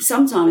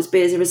sometimes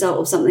be as a result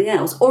of something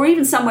else, or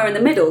even somewhere in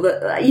the middle,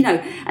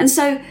 and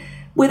so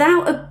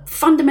without a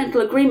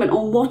fundamental agreement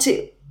on what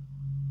it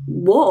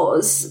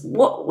was,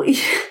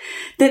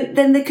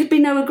 then there could be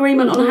no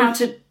agreement on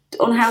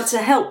how to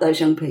help those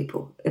young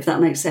people, if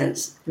that makes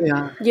sense.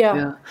 Yeah.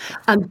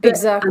 And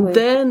exactly. And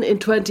then in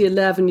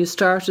 2011 you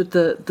started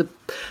the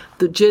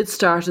GIDS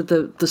started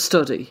the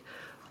study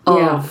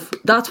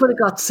that's when it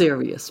got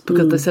serious,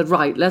 because they said,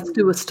 right, let's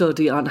do a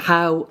study on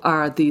how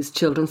are these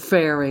children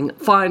faring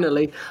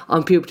finally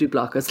on puberty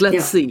blockers.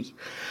 Let's see.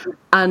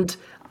 And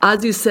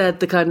as you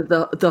said, the kind of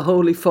the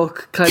holy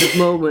fuck kind of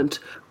moment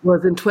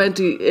was in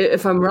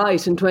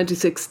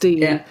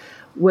 2016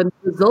 when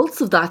the results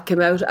of that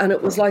came out, and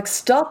it was like,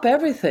 stop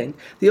everything.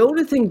 The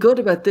only thing good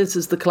about this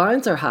is the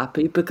clients are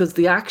happy, because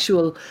the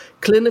actual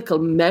clinical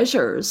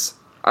measures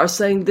are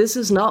saying this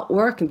is not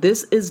working.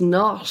 This is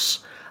not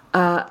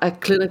a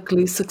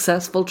clinically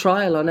successful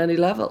trial on any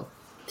level.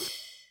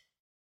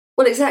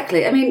 Well,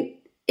 exactly. I mean,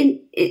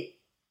 it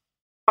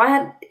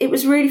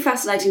was really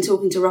fascinating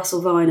talking to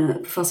Russell Viner,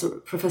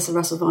 Professor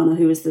Russell Viner,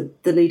 who was the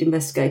lead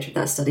investigator of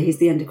that study. He's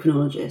the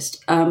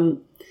endocrinologist.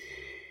 And,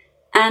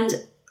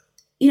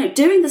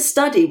 doing the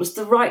study was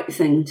the right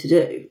thing to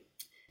do,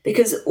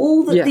 because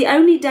the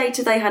only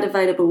data they had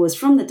available was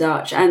from the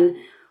Dutch, and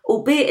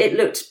albeit it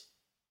looked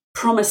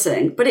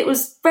promising, but it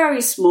was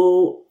very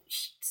small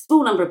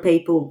number of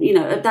people.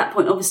 At that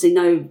point, obviously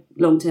no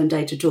long-term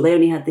data at all. They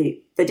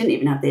didn't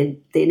even have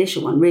the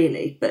initial one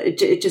really, but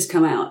it just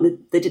come out.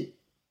 They did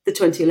the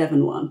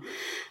 2011 one.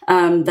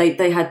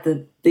 They had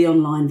the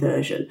online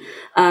version.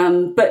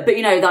 But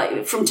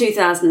like from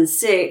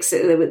 2006,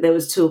 there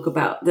was talk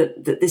about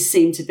that this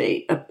seemed to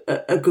be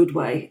a good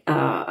way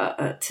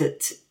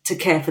to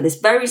care for this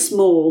very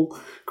small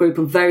group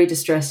of very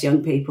distressed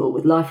young people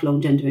with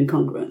lifelong gender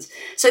incongruence.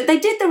 So they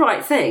did the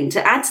right thing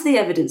to add to the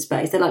evidence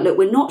base. They're like, look,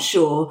 we're not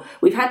sure.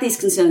 We've had these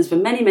concerns for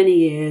many, many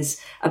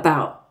years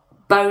about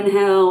bone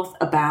health,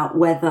 about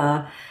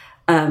whether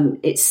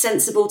it's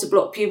sensible to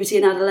block puberty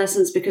in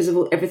adolescents because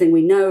of everything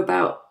we know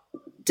about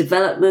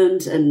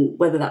development and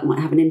whether that might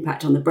have an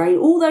impact on the brain.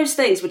 All those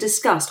things were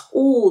discussed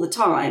all the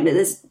time.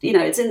 It's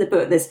in the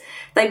book.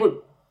 They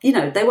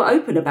were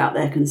open about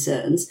their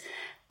concerns.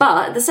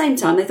 But at the same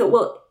time, they thought,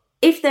 well,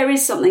 if there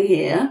is something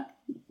here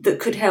that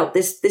could help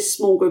this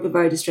small group of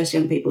very distressed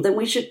young people, then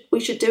we should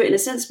do it in a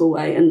sensible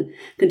way and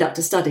conduct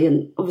a study.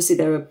 And obviously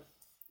there are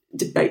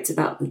debates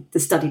about the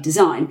study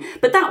design.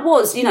 But that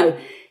was,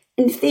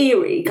 in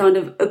theory, kind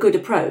of a good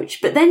approach.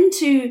 But then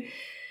to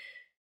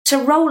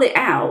roll it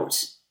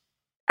out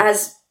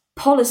as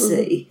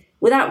policy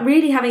without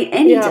really having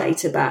any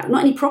data back,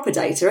 not any proper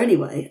data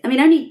anyway. I mean,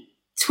 only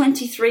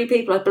 23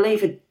 people, I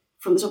believe,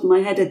 from the top of my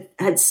head,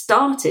 had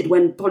started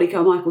when Polly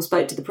Carmichael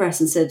spoke to the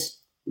press and said,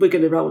 we're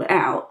going to roll it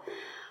out.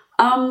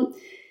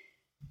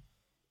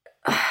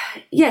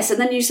 Yes, and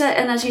then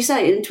as you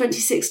say, in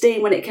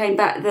 2016, when it came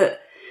back that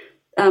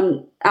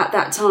at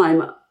that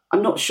time,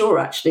 I'm not sure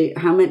actually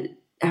how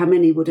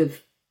many would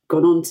have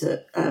gone on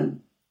to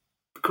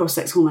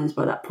cross-sex hormones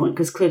by that point,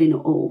 because clearly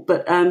not all,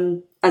 but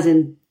as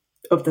in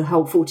of the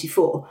whole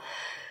 44.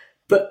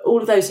 But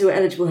all of those who were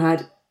eligible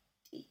had,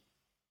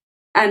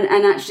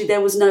 and actually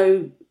there was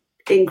no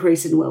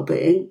increase in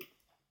well-being.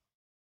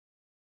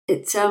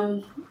 It's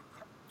and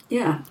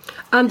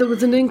there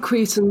was an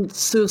increase in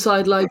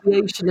suicidal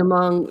ideation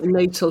among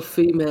natal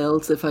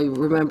females, if I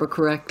remember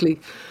correctly.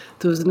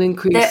 There was an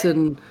increase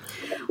in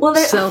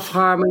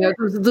self-harming.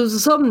 There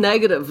was some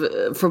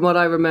negative from what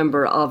I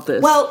remember of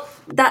this. Well,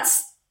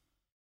 that's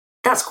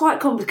quite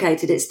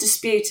complicated. It's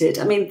disputed.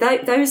 I mean,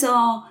 those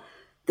are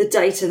the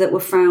data that were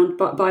found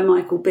by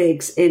Michael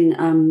Biggs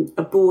in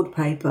a board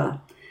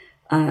paper,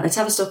 a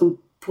Tavistock and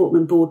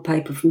Portman board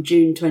paper from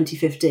June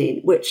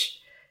 2015, which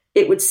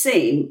it would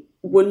seem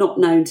were not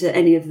known to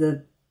any of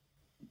the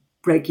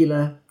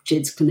regular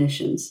GIDS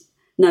clinicians.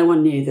 No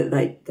one knew that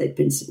they'd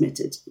been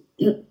submitted.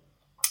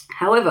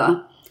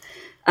 However,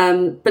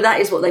 But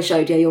that is what they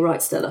showed. Yeah, you're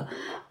right, Stella.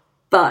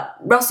 But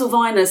Russell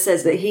Viner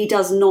says that he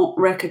does not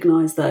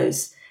recognise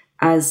those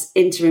as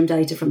interim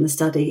data from the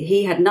study.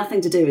 He had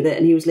nothing to do with it,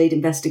 and he was lead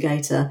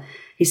investigator.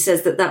 He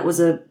says that was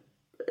a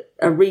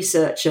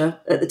researcher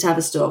at the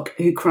Tavistock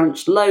who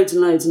crunched loads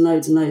and loads and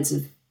loads and loads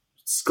of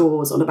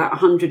scores on about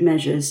 100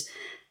 measures,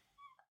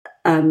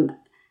 and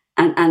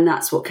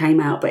that's what came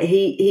out. But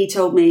he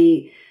told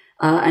me,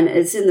 and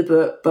it's in the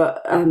book,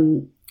 but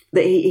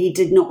that he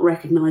did not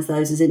recognise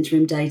those as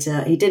interim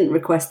data. He didn't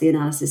request the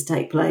analysis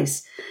take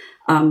place.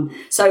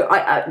 So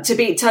to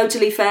be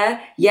totally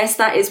fair, yes,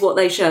 that is what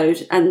they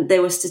showed, and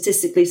there were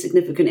statistically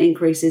significant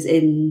increases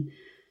in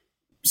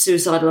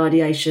suicidal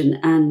ideation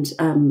and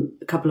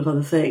a couple of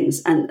other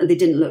things, and they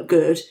didn't look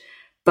good.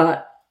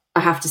 But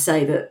I have to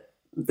say that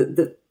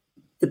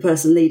the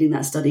person leading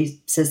that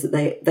study says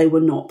that they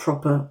were not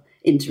proper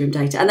interim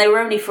data, and they were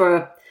only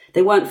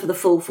they weren't for the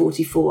full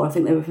 44. I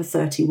think they were for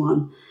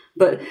 31.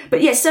 But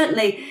yes,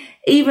 certainly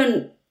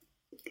even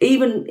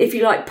if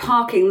you like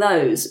parking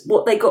those,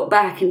 what they got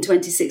back in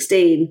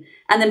 2016,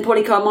 and then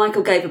Polly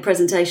Carmichael gave a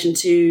presentation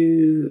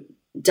to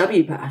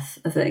WPATH,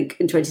 I think,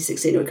 in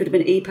 2016, or it could have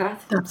been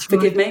EPATH. That's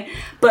forgive right. me,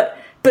 but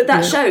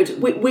that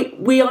showed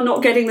we are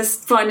not getting the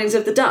findings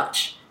of the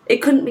Dutch. It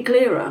couldn't be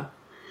clearer.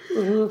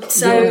 Mm-hmm.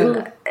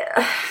 So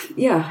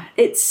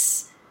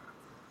it's.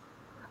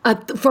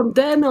 From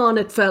then on,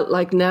 it felt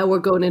like now we're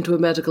going into a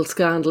medical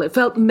scandal. It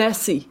felt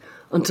messy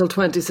until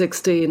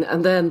 2016,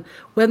 and then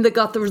when they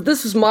got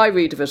this was my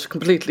read of it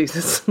completely,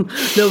 this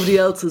nobody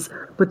else's,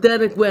 but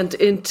then it went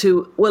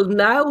into, well,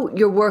 now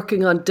you're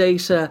working on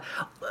data,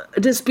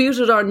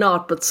 disputed or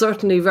not, but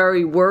certainly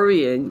very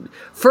worrying.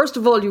 First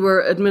of all, you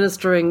were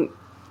administering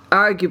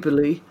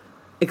arguably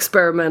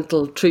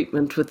experimental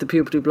treatment with the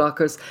puberty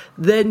blockers.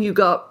 Then you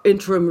got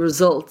interim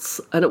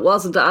results, and it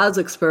wasn't as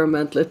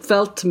experimental. It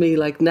felt to me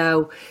like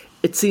now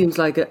it seems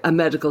like a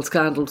medical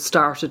scandal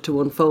started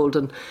to unfold,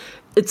 and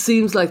it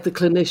seems like the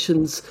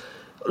clinicians,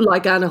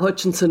 like Anna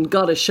Hutchinson,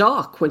 got a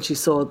shock when she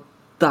saw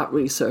that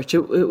research.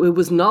 It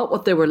was not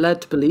what they were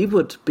led to believe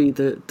would be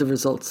the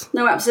results.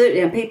 No,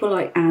 absolutely. And people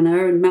like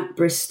Anna and Matt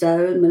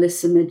Bristow and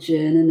Melissa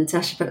Midgen and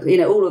Natasha,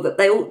 all of it,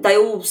 they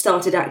all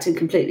started acting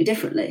completely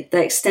differently.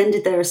 They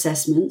extended their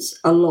assessments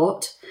a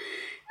lot,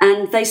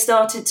 and they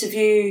started to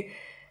view,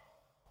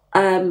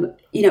 a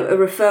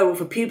referral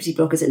for puberty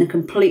blockers in a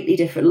completely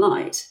different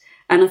light.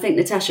 And I think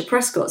Natasha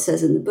Prescott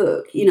says in the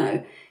book,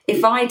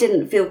 if I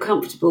didn't feel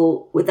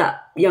comfortable with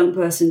that young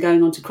person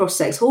going on to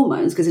cross-sex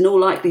hormones, because in all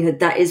likelihood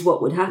that is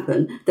what would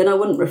happen, then I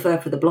wouldn't refer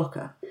for the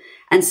blocker.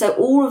 And so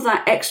all of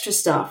that extra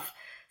stuff,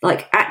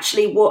 like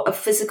actually what a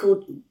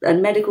physical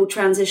and medical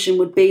transition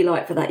would be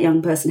like for that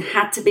young person,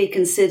 had to be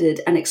considered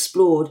and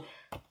explored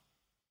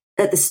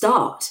at the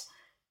start.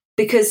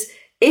 Because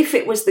if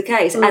it was the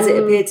case, as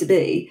it appeared to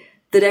be,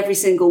 that every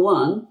single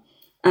one,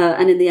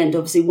 and in the end,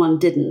 obviously, one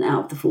didn't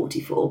out of the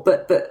 44.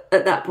 But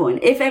at that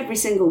point, if every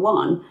single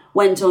one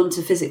went on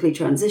to physically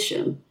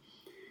transition,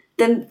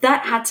 then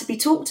that had to be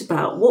talked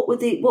about. What would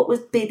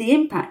be the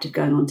impact of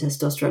going on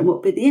testosterone?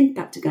 What would be the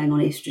impact of going on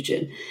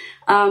estrogen?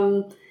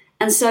 And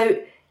so,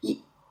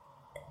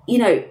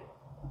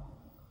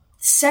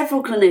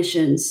 several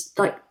clinicians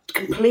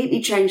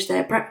completely changed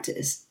their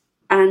practice,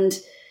 and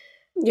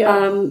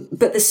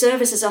but the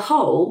service as a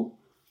whole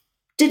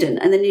didn't.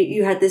 And then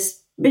you had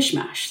this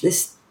mishmash,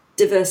 this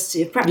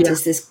diversity of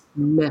practice, this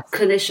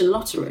clinician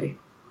lottery.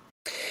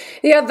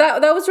 Yeah,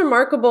 that was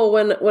remarkable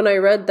when I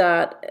read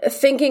that,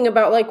 thinking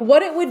about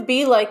what it would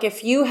be like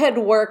if you had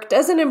worked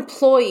as an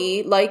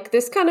employee, like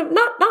this kind of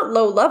not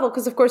low level,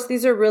 because of course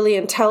these are really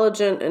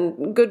intelligent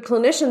and good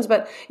clinicians,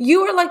 but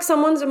you are like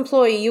someone's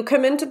employee. You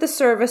come into the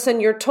service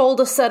and you're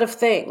told a set of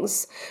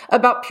things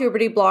about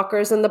puberty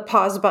blockers and the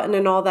pause button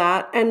and all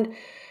that, and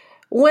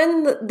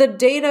when the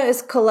data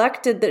is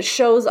collected that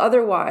shows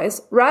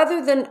otherwise,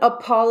 rather than a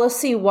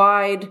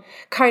policy-wide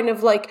kind of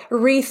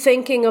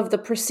rethinking of the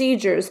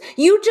procedures,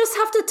 you just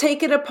have to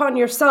take it upon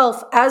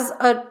yourself as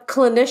a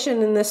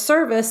clinician in this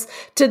service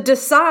to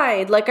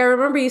decide. I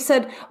remember you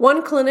said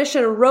one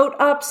clinician wrote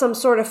up some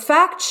sort of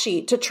fact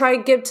sheet to try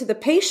and give to the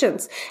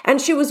patients,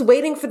 and she was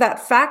waiting for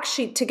that fact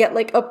sheet to get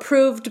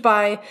approved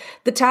by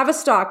the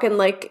Tavistock,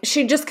 and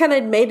she just kind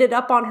of made it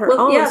up on her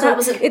own. Yeah,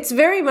 so it's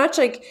very much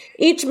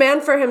each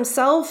man for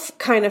himself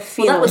kind of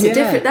feeling. Well,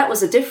 that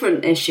was a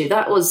different issue.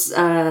 That was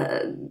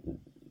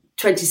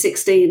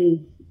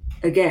 2016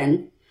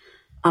 again,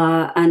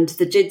 and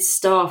the GIDS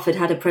staff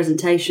had a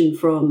presentation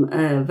from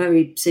a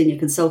very senior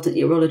consultant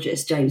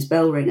urologist, James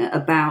Bellringer,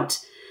 about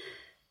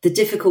the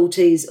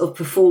difficulties of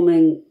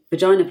performing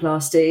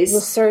vaginoplasties, the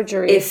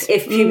surgeries,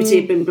 if puberty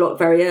had been blocked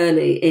very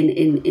early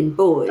in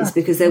boys,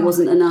 because there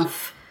wasn't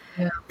enough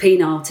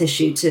penile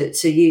tissue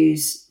to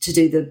use to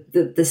do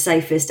the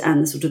safest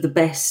and the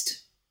best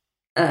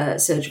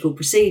surgical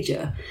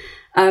procedure.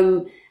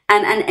 And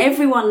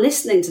everyone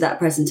listening to that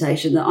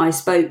presentation that I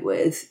spoke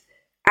with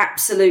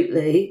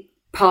absolutely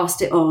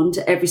passed it on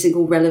to every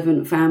single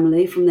relevant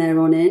family from there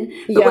on in.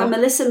 But when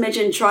Melissa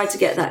Midgen tried to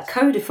get that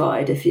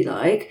codified, if you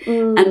like,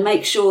 and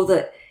make sure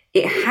that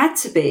it had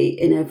to be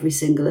in every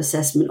single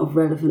assessment of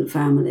relevant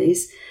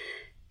families,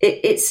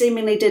 it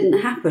seemingly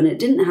didn't happen. It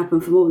didn't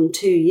happen for more than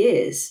 2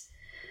 years.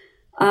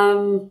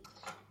 And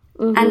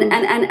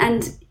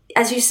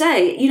as you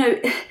say,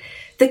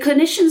 the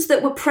clinicians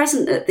that were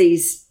present at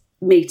these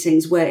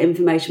meetings where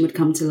information would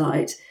come to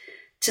light,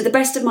 to the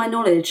best of my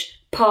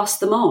knowledge, passed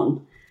them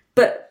on.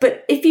 But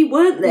if you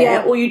weren't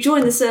there or you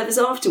joined the service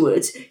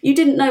afterwards, you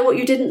didn't know what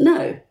you didn't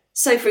know.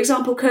 So, for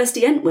example,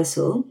 Kirsty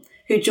Entwistle,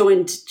 who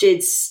joined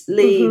GIDS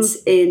Leeds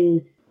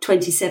in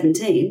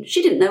 2017,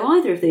 she didn't know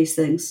either of these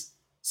things,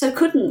 so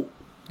couldn't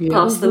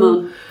pass them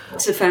on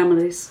to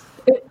families.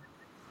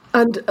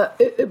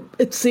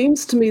 It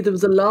seems to me there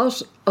was a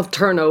lot of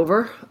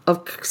turnover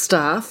of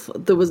staff.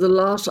 There was a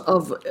lot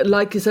of,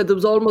 like you said, there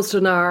was almost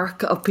an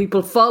arc of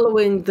people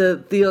following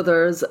the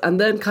others and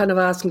then kind of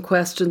asking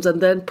questions and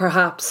then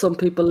perhaps some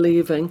people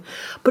leaving.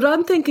 But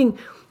I'm thinking,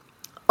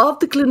 of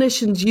the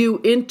clinicians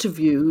you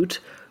interviewed,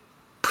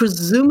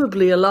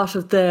 presumably a lot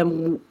of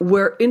them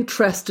were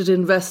interested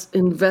in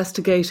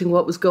investigating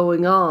what was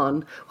going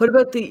on. What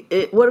about the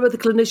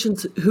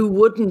clinicians who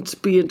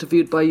wouldn't be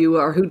interviewed by you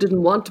or who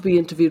didn't want to be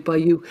interviewed by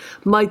you?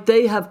 Might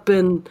they have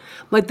given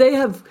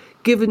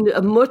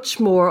a much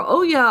more,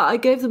 I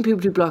gave them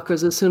puberty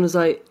blockers as soon as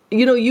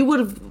you would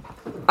have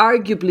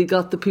arguably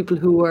got the people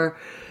who were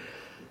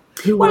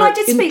I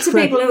did speak to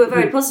people who were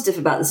very positive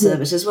about the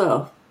service as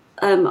well.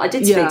 I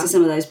did speak to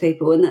some of those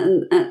people,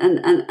 and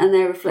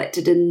they're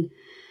reflected in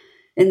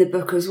the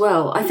book as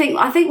well. I think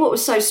what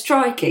was so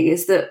striking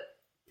is that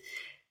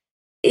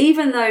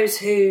even those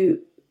who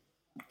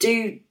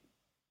do,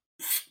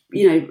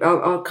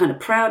 are kind of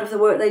proud of the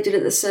work they did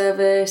at the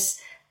service,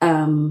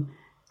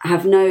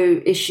 have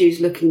no issues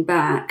looking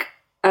back,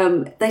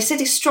 they said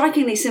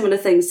strikingly similar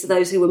things to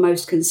those who were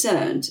most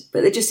concerned,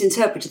 but they just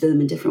interpreted them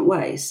in different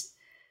ways.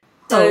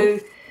 So,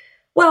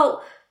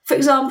 for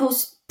example,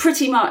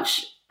 pretty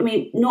much,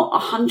 not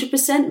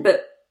 100%,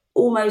 but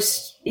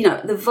almost,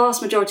 the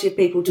vast majority of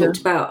people talked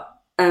about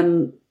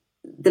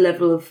the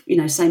level of,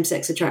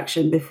 same-sex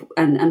attraction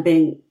and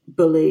being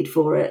bullied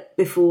for it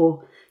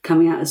before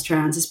coming out as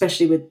trans,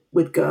 especially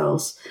with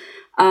girls.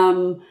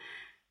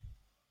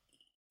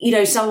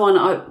 Someone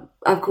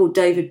I've called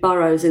David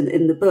Burrows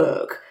in the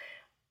book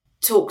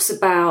talks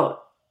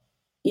about,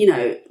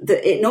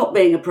 that it not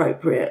being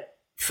appropriate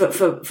for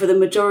the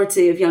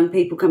majority of young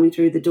people coming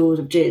through the doors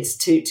of GIDS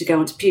to go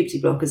onto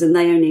puberty blockers, and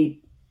they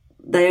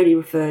only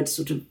referred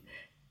sort of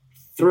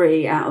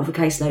 3 out of a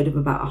caseload of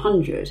about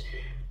 100,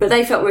 but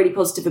they felt really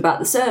positive about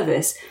the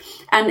service,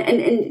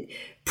 and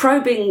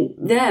probing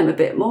them a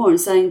bit more and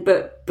saying,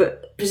 but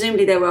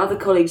presumably there were other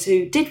colleagues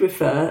who did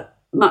refer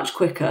much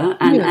quicker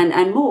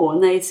and more,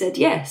 and they had said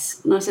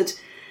yes. And I said,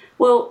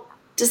 well,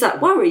 does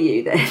that worry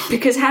you then?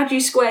 Because how do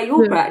you square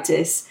your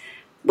practice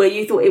where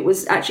you thought it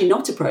was actually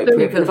not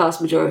appropriate for the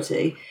vast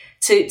majority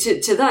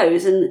to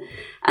those? And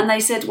they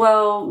said,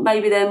 well,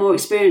 maybe they're more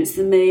experienced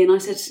than me. And I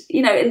said,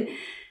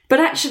 but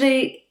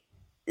actually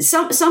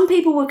some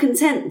people were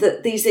content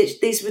that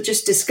these were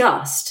just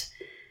discussed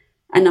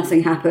and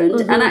nothing happened.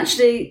 Mm-hmm. And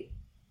actually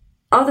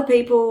other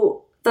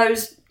people,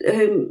 those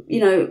whom,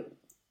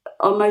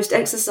 are most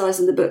exercised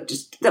in the book,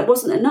 just that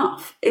wasn't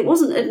enough. It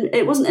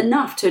wasn't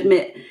enough to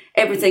admit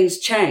everything's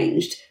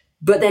changed,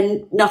 but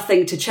then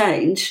nothing to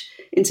change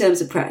in terms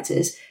of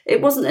practice.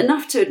 It wasn't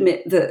enough to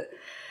admit that,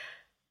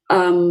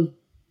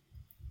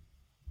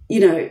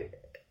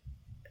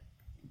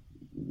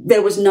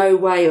 there was no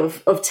way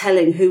of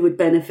telling who would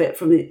benefit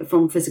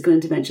from physical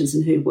interventions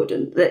and who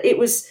wouldn't. That it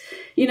was,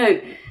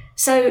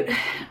 so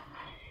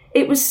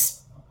it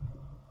was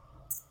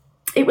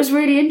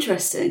really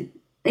interesting,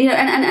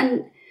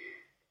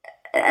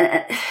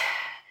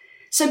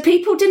 so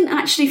people didn't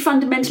actually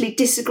fundamentally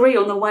disagree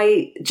on the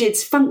way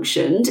GIDS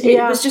functioned. It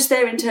was just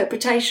their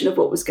interpretation of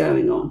what was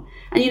going on.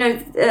 And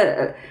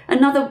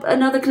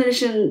another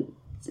clinician,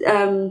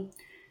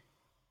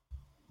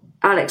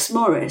 Alex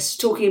Morris,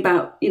 talking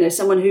about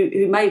someone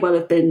who may well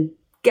have been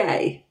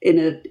gay in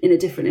a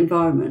different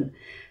environment,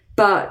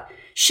 but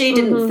she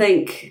didn't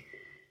think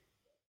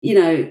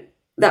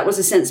that was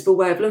a sensible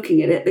way of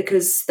looking at it,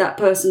 because that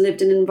person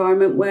lived in an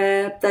environment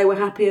where they were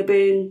happier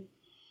being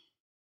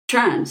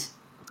trans.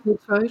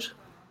 That's right.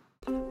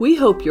 We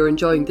hope you're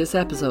enjoying this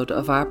episode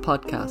of our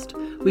podcast.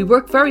 We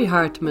work very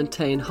hard to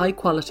maintain high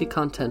quality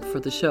content for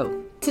the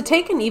show. To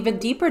take an even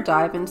deeper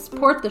dive and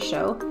support the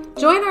show,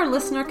 join our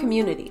listener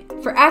community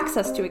for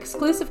access to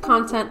exclusive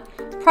content,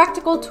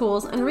 practical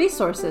tools, and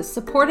resources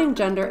supporting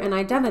gender and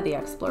identity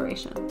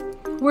exploration.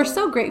 We're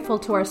so grateful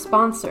to our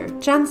sponsor,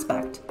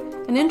 GenSpect,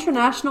 an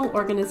international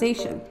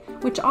organization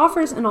which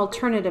offers an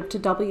alternative to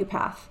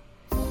WPATH,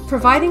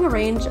 providing a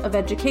range of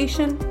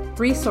education,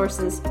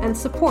 resources, and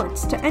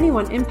supports to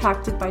anyone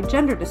impacted by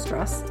gender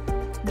distress.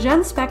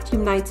 GenSpect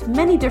unites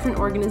many different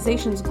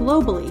organizations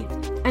globally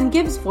and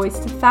gives voice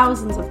to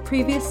thousands of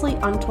previously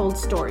untold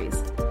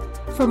stories.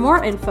 For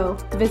more info,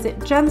 visit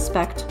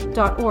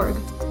genspect.org.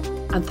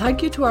 And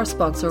thank you to our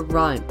sponsor,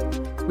 RIME.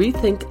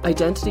 Rethink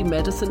Identity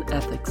Medicine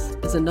Ethics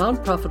is a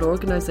non-profit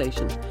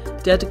organisation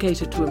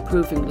dedicated to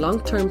improving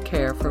long-term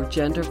care for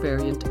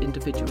gender-variant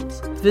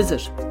individuals.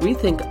 Visit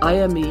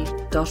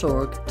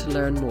rethinkime.org to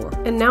learn more.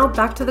 And now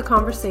back to the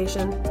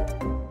conversation.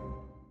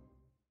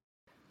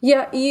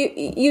 Yeah,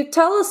 you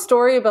tell a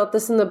story about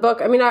this in the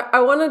book. I mean, I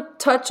want to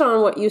touch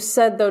on what you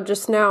said, though,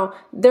 just now.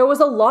 There was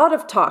a lot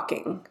of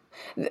talking.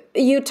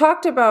 You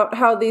talked about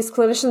how these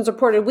clinicians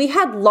reported. We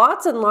had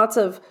lots and lots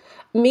of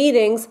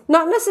meetings,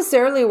 not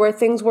necessarily where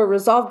things were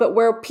resolved, but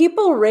where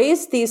people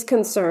raised these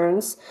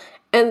concerns.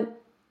 And,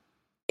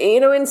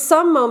 in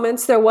some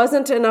moments there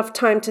wasn't enough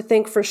time to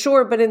think for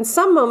sure, but in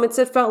some moments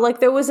it felt like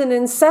there was an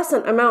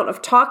incessant amount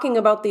of talking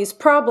about these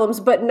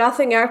problems, but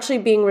nothing actually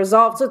being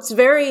resolved. So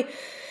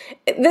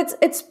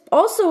it's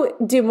also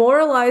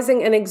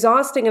demoralizing and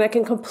exhausting, and I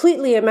can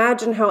completely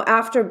imagine how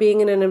after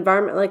being in an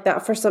environment like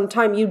that for some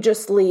time, you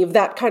just leave,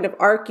 that kind of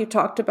arc you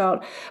talked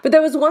about. But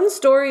there was one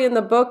story in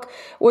the book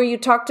where you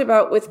talked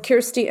about with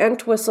Kirsty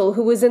Entwistle,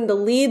 who was in the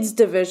Leeds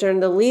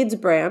division, the Leeds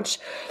branch,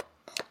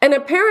 and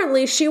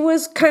apparently she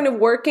was kind of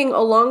working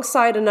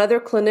alongside another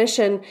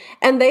clinician,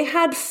 and they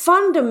had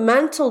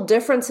fundamental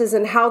differences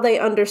in how they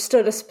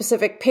understood a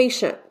specific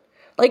patient.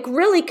 Like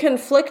really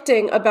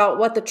conflicting about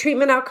what the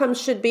treatment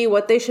outcomes should be,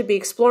 what they should be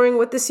exploring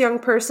with this young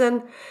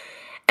person.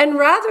 And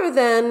rather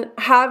than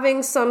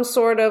having some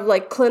sort of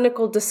like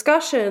clinical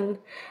discussion,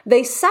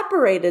 they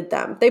separated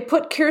them. They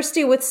put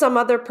Kirsty with some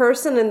other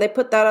person and they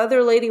put that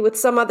other lady with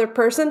some other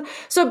person.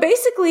 So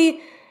basically,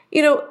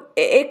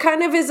 it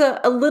kind of is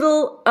a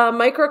little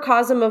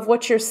microcosm of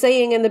what you're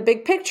saying in the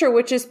big picture,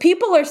 which is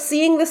people are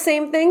seeing the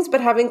same things,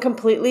 but having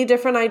completely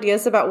different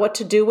ideas about what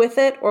to do with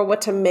it or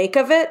what to make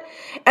of it.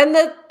 And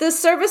the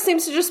service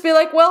seems to just be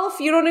like, well, if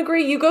you don't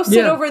agree, you go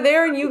sit over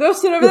there and you go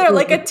sit over there,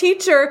 like a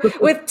teacher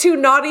with two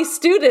naughty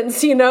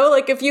students,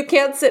 like if you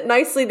can't sit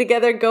nicely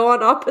together, go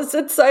on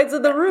opposite sides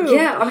of the room.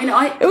 Yeah, I mean,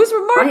 it was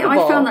remarkable.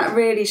 I found that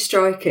really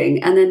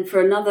striking. And then for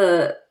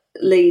another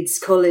Leeds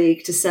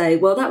colleague to say,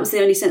 well, that was the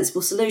only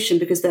sensible solution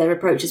because their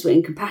approaches were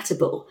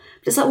incompatible.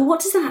 But it's like, well, what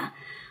does that?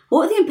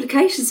 What are the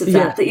implications of that?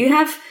 Yeah. That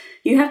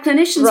you have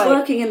clinicians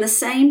working in the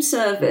same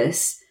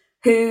service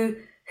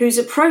whose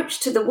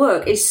approach to the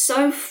work is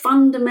so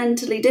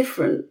fundamentally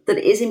different that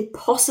it is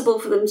impossible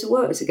for them to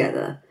work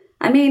together.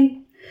 I mean,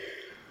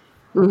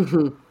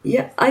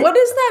 yeah. What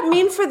does that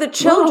mean for the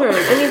children?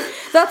 I mean,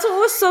 that's what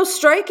was so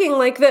striking.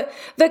 Like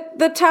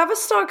the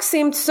Tavistock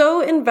seemed so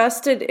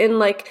invested in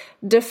like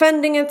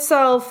defending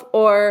itself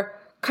or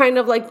kind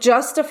of like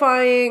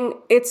justifying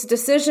its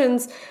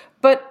decisions.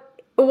 But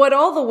what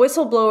all the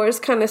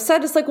whistleblowers kind of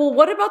said is like, well,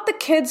 what about the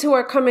kids who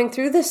are coming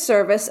through this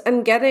service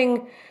and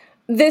getting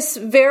this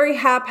very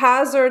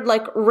haphazard,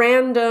 like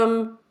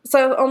random,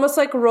 so almost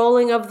like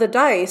rolling of the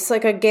dice,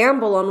 like a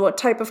gamble on what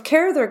type of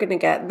care they're going to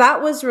get.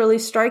 That was really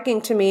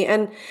striking to me.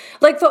 And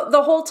like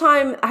the whole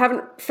time, I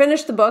haven't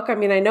finished the book. I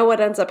mean, I know what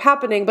ends up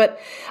happening, but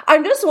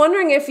I'm just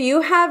wondering if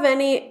you have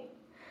any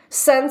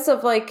sense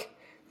of like,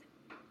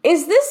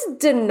 is this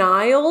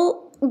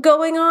denial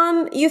going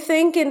on, you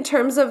think, in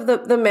terms of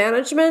the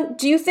management?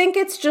 Do you think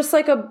it's just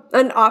like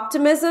an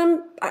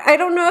optimism? I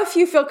don't know if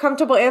you feel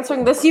comfortable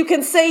answering this. You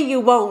can say you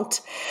won't.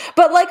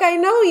 But like, I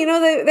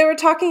know, they were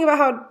talking about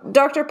how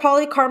Dr.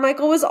 Polly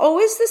Carmichael was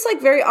always this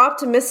like very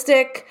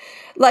optimistic,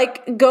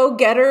 like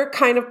go-getter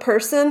kind of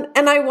person.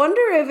 And I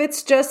wonder if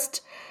it's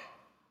just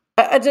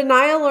a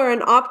denial or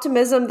an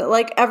optimism that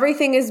like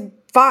everything is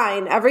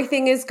fine,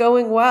 everything is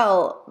going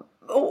well.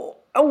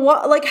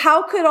 Like,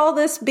 how could all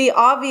this be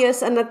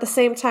obvious and at the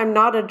same time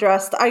not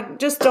addressed? I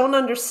just don't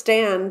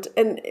understand.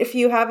 And if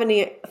you have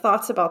any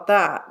thoughts about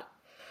that.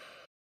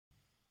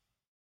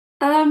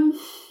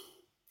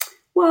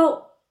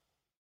 Well,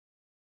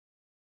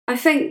 I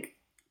think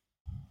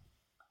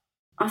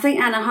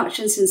Anna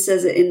Hutchinson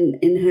says it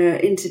in her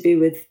interview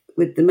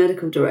with the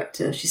medical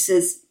director. She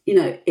says,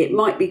 it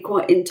might be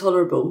quite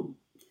intolerable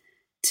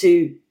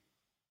to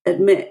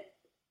admit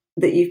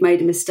that you've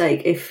made a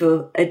mistake if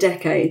for a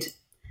decade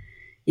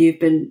you've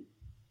been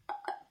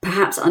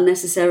perhaps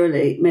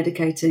unnecessarily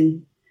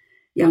medicating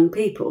young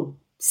people.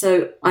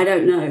 So I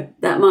don't know.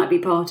 That might be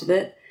part of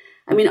it.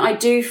 I mean, I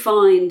do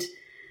find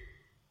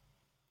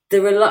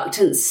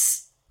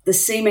the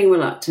seeming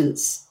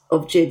reluctance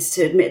of GIDS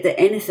to admit that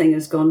anything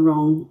has gone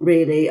wrong,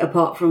 really,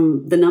 apart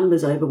from the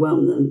numbers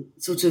overwhelm them,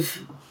 sort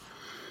of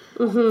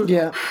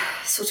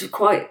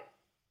quite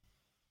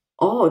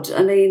odd.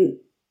 I mean,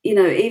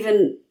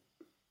 even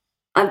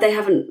they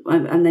haven't,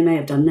 and they may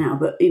have done now,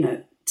 but,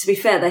 to be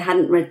fair, they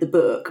hadn't read the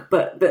book,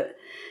 but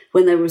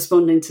when they were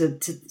responding to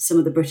some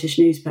of the British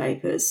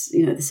newspapers,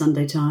 the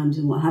Sunday Times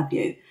and what have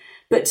you,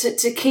 but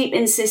to keep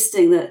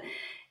insisting that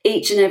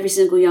each and every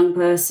single young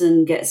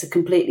person gets a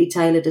completely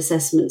tailored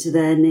assessment to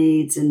their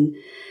needs and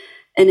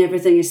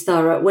everything is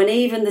thorough, when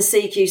even the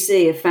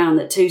CQC have found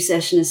that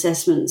 2-session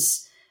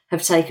assessments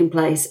have taken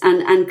place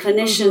and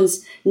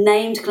clinicians,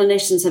 named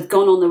clinicians, have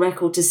gone on the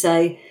record to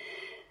say,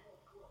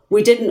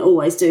 we didn't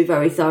always do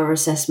very thorough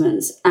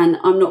assessments and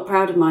I'm not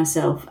proud of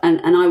myself and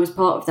I was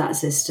part of that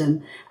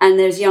system. And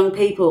there's young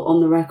people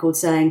on the record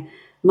saying,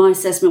 my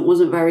assessment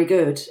wasn't very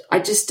good. I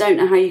just don't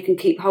know how you can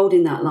keep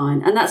holding that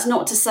line. And that's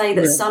not to say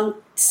that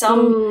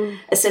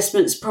some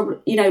assessments probably,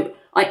 you know,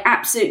 I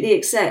absolutely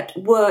accept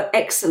were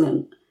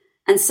excellent,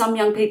 and some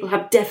young people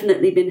have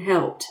definitely been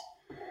helped.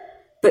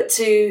 But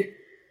to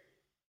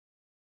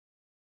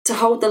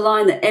hold the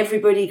line that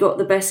everybody got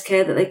the best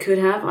care that they could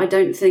have, I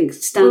don't think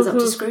stands up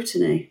to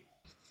scrutiny.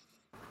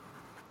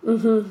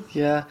 Mm-hmm.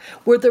 Yeah.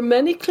 Were there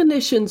many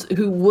clinicians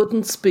who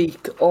wouldn't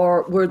speak,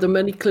 or were there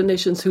many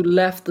clinicians who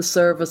left the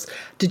service?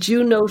 Did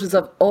you notice,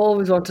 I've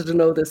always wanted to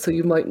know this, so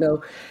you might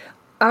know,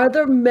 are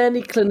there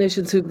many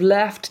clinicians who've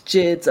left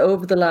GIDS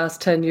over the last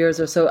 10 years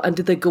or so, and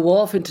did they go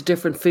off into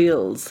different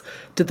fields?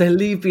 Did they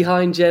leave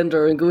behind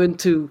gender and go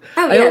into...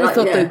 I always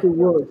thought they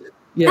would.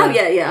 Yeah. Oh,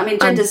 yeah. I mean,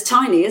 gender's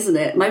tiny, isn't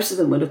it? Most of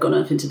them would have gone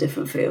off into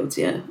different fields,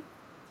 yeah.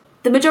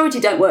 The majority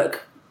don't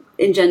work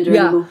in gender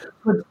anymore.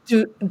 But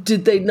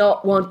did they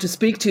not want to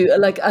speak to you?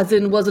 Like, as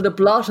in, was it a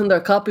blot in their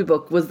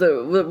copybook?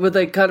 Were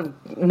they kind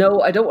of,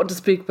 no, I don't want to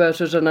speak about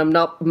it, and I'm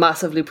not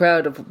massively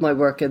proud of my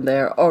work in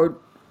there? Or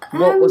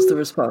what was the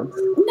response?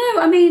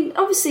 No, I mean,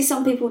 obviously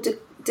some people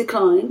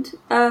declined,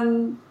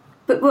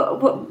 but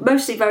were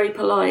mostly very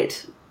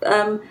polite.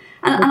 And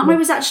I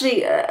was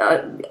actually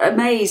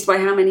amazed by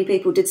how many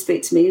people did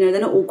speak to me. You know,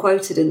 they're not all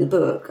quoted in the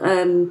book.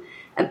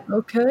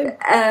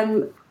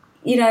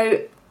 You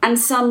know, and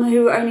some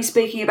who were only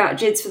speaking about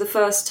GIDS for the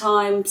first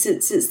time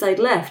since they'd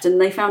left, and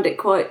they found it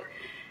quite,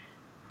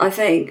 I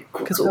think,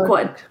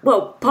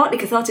 partly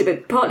cathartic,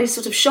 but partly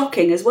sort of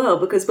shocking as well,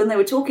 because when they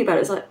were talking about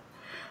it, it's like,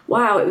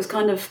 wow, it was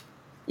kind of,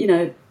 you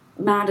know,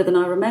 madder than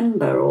I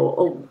remember,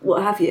 or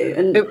what have you.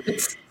 And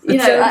it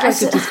sounds like a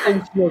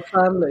dysfunctional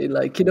family,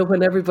 like, you know,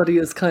 when everybody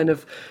is kind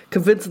of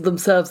convincing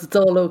themselves it's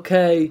all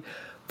okay,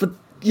 but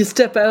you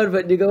step out of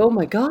it and you go, oh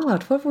my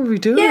God, what were we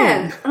doing?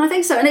 Yeah, and I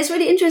think so. And it's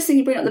really interesting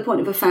you bring up the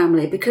point of a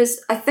family, because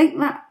I think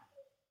that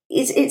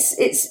it's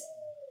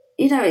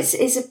you know,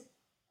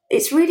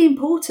 it's really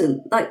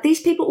important. Like, these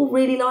people all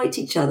really liked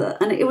each other,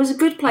 and it was a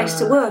good place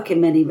to work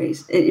in many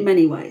ways.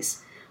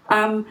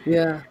 And,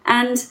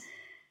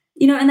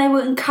 you know, and they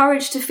were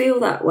encouraged to feel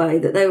that way,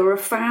 that they were a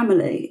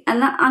family.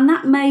 And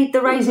that made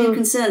the raising of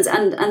concerns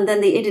and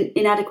then the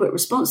inadequate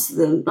response to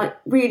them, like,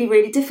 really,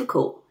 really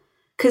difficult.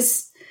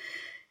 Because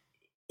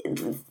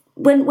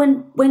when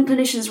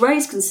clinicians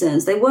raised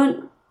concerns, they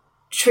weren't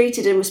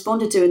treated and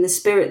responded to in the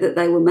spirit that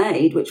they were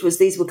made, which was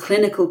these were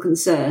clinical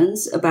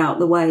concerns about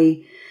the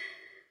way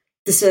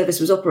the service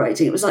was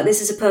operating. It was like,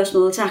 this is a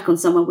personal attack on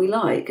someone we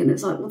like. And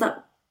it's like, well,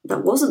 that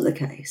wasn't the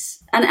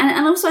case. And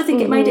also I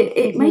think it made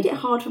it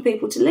hard for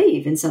people to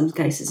leave in some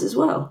cases as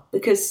well,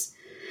 because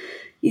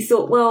you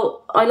thought,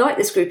 well, I like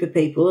this group of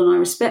people and I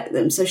respect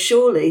them, so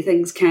surely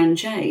things can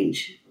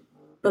change.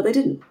 But they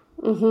didn't.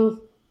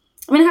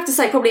 I mean, I have to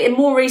say, probably in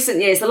more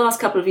recent years, the last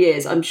couple of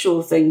years, I'm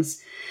sure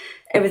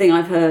everything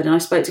I've heard, and I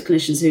spoke to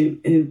clinicians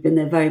who've been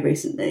there very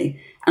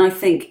recently, and I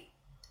think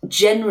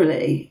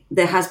generally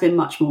there has been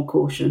much more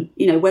caution,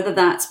 you know, whether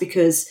that's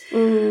because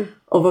of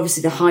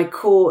obviously the High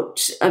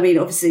Court. I mean,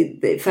 obviously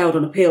it failed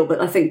on appeal, but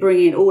I think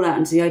bringing it all out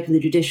into the open, the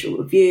judicial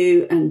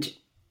review, and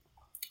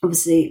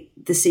obviously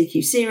the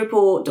CQC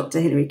report, Dr.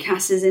 Hilary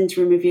Cass's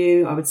interim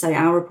review, I would say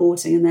our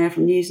reporting in there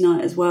from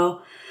Newsnight as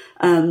well.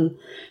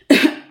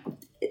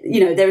 You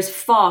know, there is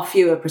far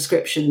fewer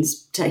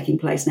prescriptions taking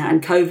place now,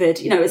 and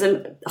COVID, you know, is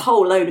a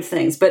whole load of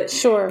things, but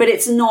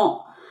it's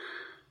not,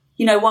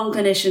 you know, one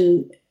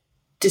clinician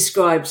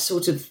described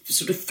sort of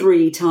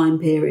 3 time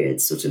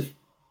periods, sort of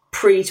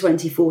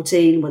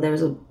pre-2014, where there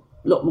was a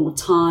lot more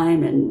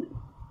time and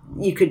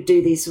you could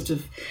do these sort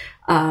of,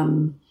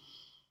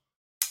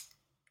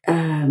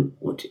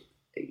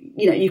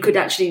 you know, you could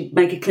actually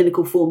make a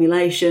clinical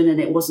formulation and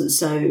it wasn't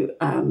so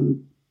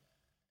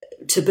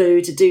taboo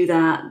to do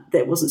that.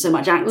 There wasn't so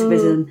much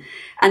activism.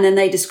 And then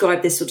they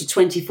described this sort of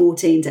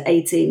 2014 to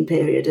 18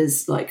 period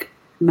as like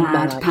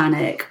mad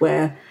panic,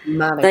 where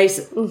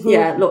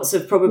lots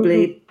of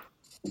probably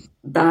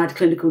bad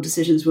clinical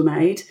decisions were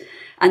made.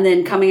 And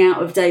then coming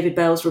out of David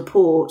Bell's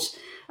report,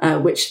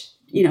 which,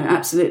 you know,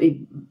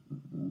 absolutely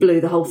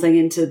blew the whole thing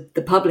into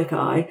the public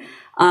eye,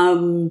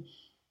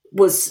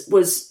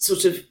 was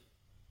sort of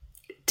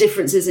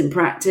differences in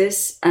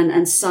practice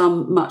and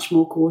some much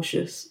more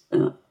cautious.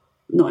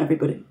 Not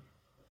everybody.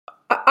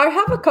 I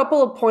have a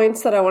couple of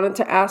points that I wanted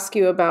to ask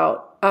you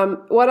about.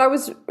 When I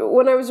was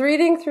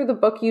reading through the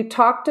book, you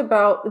talked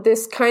about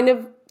this kind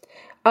of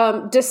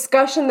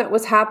discussion that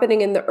was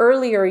happening in the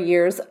earlier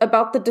years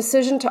about the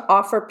decision to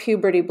offer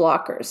puberty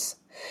blockers,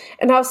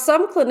 and how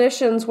some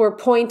clinicians were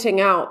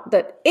pointing out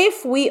that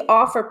if we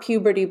offer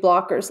puberty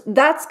blockers,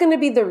 that's going to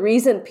be the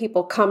reason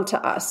people come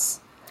to us.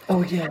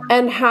 Oh, yeah.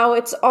 And how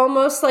it's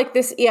almost like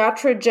this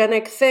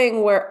iatrogenic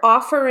thing where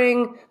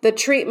offering the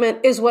treatment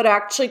is what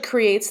actually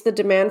creates the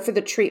demand for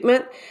the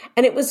treatment.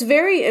 And it was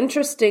very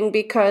interesting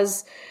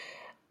because,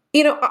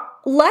 you know,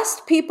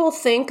 lest people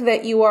think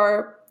that you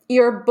are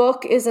your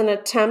book is an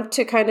attempt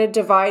to kind of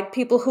divide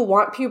people who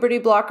want puberty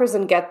blockers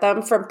and get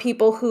them from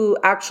people who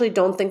actually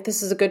don't think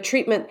this is a good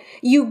treatment.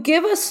 You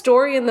give a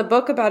story in the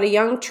book about a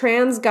young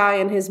trans guy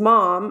and his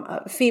mom,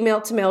 a female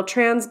to male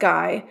trans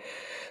guy,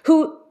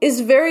 who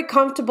is very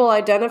comfortable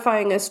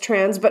identifying as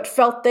trans, but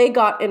felt they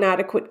got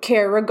inadequate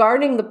care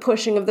regarding the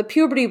pushing of the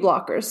puberty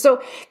blockers.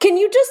 So can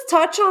you just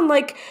touch on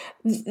like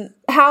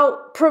how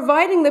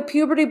providing the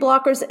puberty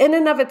blockers in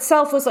and of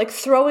itself was like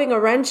throwing a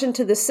wrench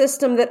into the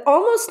system that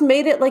almost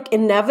made it like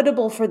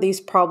inevitable for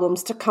these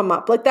problems to come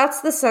up? Like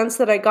that's the sense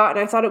that I got, and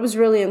I thought it was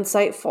really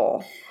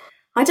insightful.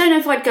 I don't know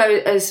if I'd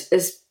go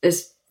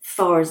as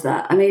far as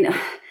that. I mean,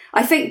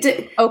 I think,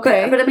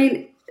 okay, but I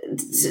mean,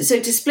 so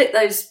to split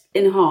those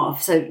in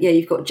half, so yeah,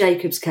 you've got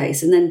Jacob's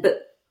case, and then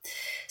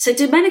so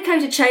Domenico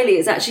DeCeli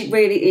is actually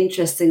really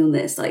interesting on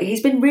this. Like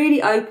he's been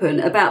really open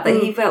about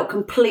that he felt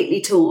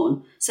completely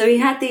torn. So he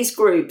had these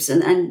groups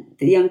and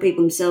the young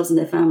people themselves and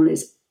their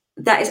families.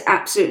 That is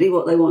absolutely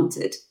what they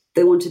wanted.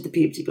 They wanted the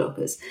puberty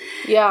blockers.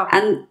 Yeah.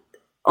 And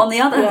on the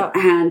other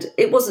hand,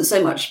 it wasn't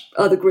so much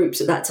other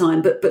groups at that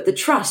time, but the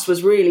trust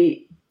was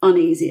really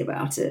uneasy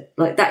about it.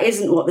 Like that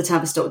isn't what the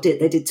Tavistock did.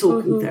 They did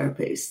talking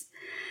therapies.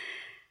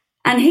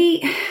 And he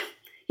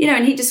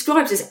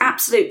describes this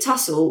absolute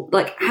tussle,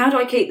 like, how do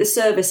I keep the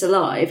service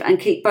alive and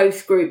keep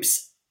both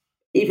groups,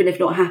 even if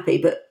not happy,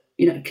 but,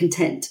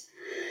 content?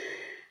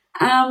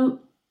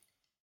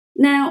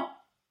 Now,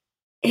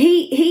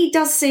 he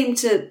does seem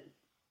to,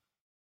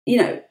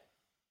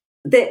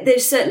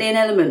 there's certainly an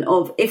element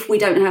of if we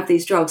don't have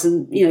these drugs,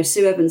 and,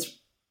 Sue Evans,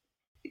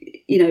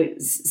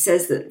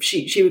 says that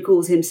she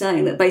recalls him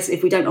saying that basically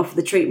if we don't offer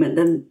the treatment,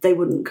 then they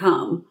wouldn't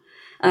come.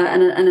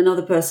 And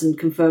another person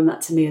confirmed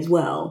that to me as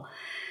well.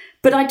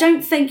 But I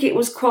don't think it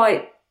was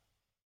quite,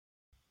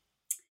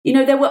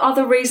 there were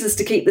other reasons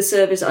to keep the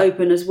service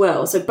open as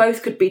well. So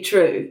both could be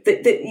true.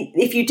 That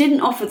if you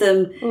didn't offer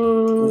them,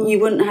 you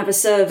wouldn't have a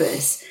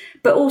service.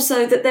 But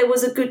also that it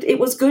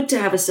was good to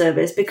have a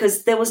service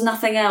because there was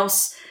nothing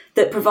else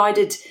that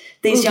provided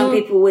these young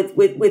people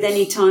with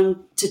any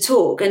time to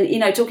talk. And,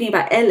 talking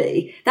about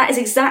Ellie, that is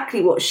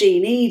exactly what she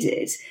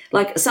needed.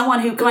 Like someone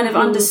who kind of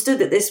understood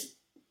that this,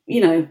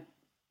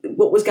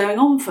 what was going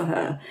on for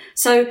her.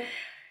 So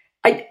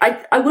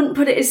I wouldn't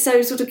put it as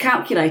so sort of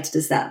calculated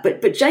as that.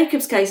 But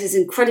Jacob's case is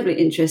incredibly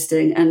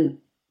interesting and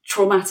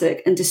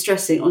traumatic and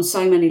distressing on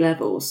so many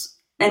levels.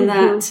 And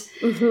that,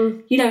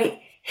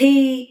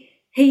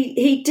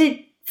 he did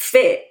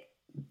fit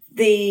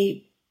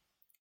the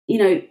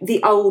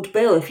old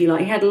bill, if you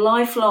like. He had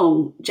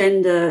lifelong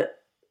gender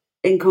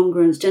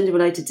incongruence,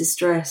 gender-related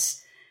distress,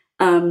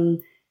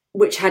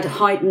 which had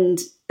heightened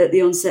at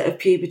the onset of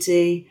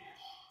puberty.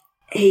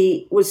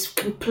 He was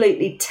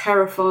completely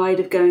terrified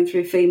of going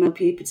through female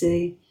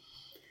puberty.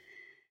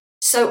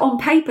 So on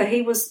paper,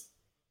 he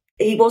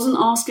wasn't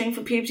asking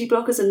for puberty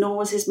blockers, and nor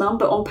was his mum,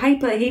 but on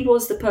paper, he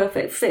was the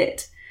perfect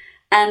fit.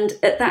 And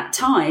at that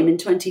time, in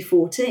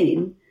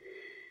 2014,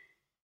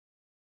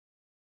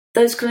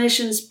 those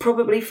clinicians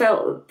probably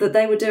felt that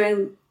they were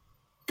doing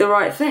the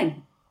right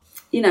thing,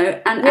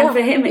 and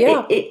for him,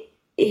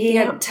 he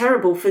had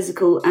terrible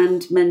physical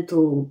and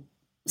mental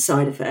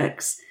side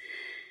effects.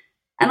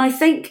 And I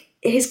think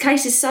his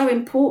case is so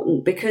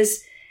important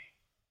because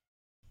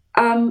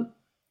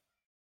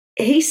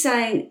he's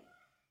saying,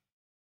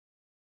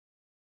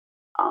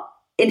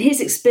 in his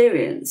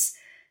experience,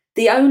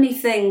 the only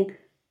thing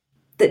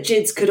that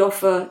GIDS could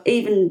offer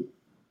even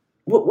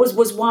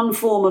was one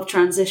form of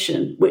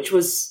transition, which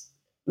was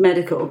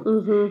medical.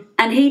 Mm-hmm.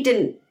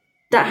 And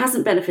that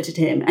hasn't benefited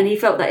him. And he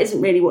felt that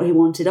isn't really what he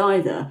wanted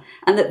either.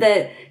 And that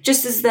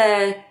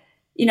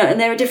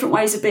and there are different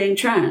ways of being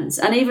trans.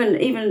 And even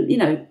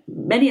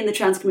many in the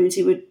trans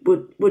community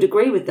would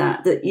agree with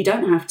that you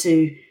don't have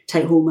to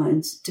take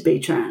hormones to be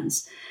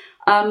trans.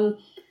 And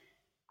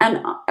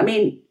I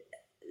mean,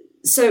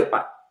 so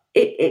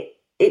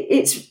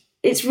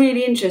it's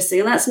really interesting.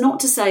 And that's not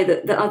to say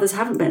that others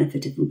haven't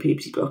benefited from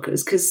puberty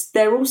blockers, because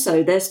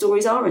their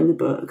stories are in the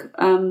book.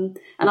 And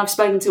I've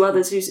spoken to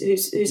others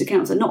whose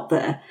accounts are not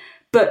there.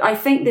 But I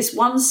think this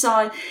one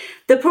side,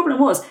 the problem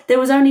was there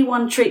was only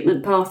one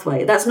treatment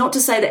pathway. That's not to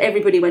say that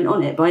everybody went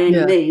on it by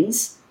any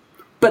means,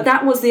 but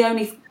that was the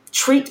only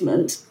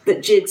treatment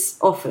that GIDS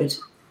offered.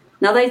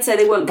 Now, they'd say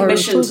they weren't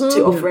commissioned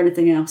to offer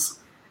anything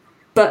else.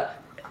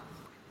 But,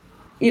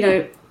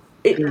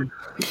 and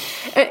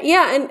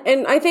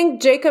I think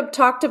Jacob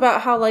talked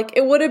about how, like,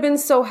 it would have been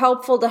so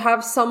helpful to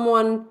have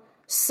someone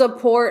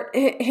support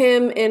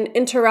him in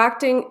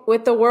interacting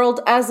with the world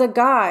as a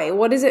guy.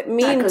 What does it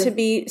mean to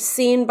be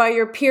seen by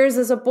your peers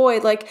as a boy?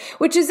 Like,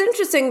 which is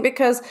interesting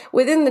because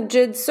within the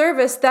GIDS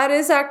service, that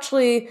is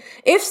actually,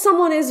 if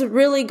someone is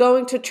really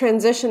going to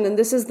transition, and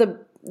this is the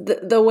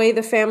way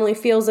the family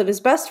feels it is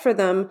best for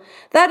them,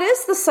 that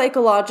is the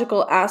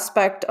psychological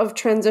aspect of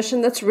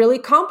transition that's really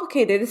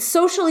complicated. It's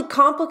socially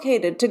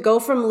complicated to go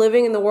from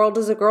living in the world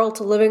as a girl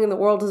to living in the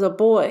world as a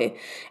boy.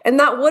 And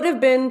that would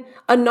have been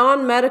a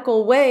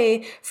non-medical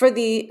way for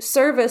the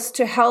service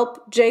to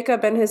help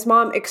Jacob and his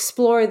mom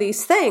explore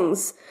these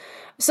things.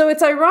 So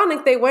it's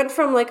ironic they went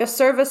from like a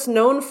service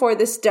known for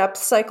this depth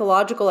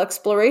psychological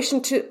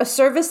exploration to a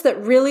service that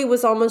really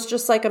was almost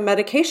just like a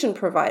medication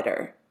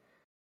provider.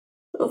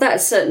 Well,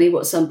 that's certainly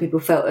what some people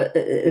felt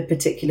at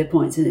particular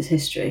points in its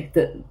history.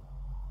 That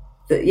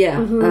yeah,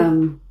 as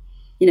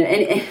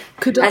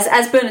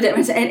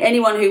Bernadette said,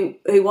 anyone who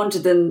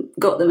wanted them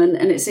got them,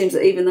 and it seems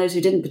that even those who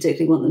didn't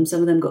particularly want them,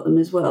 some of them got them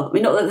as well. I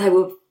mean, not that they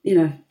were,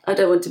 I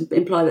don't want to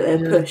imply that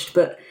they're pushed,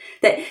 but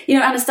that,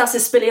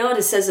 Anastasis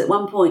Spiliadis says at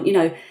one point,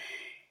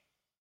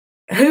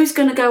 who's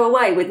going to go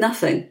away with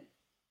nothing?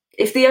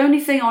 If the only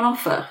thing on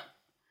offer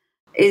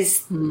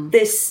is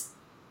this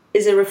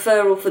is a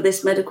referral for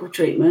this medical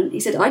treatment, he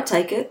said, I'd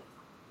take it.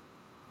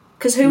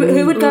 Because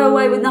who would go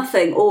away with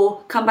nothing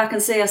or come back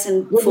and see us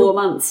in 4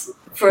 months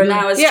for an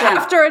hour's chat?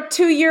 After a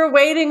 2-year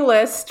waiting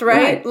list,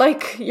 right?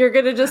 Like, you're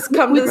going to just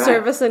come to the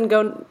service and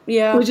go,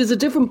 Which is a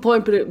different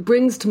point, but it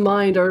brings to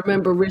mind, I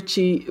remember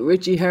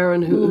Richie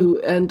Heron, who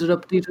ended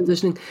up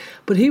detransitioning,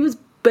 but he was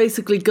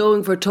basically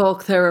going for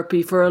talk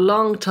therapy for a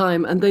long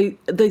time, and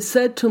they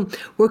said to him,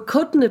 we're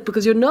cutting it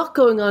because you're not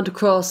going on to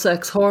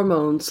cross-sex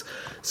hormones,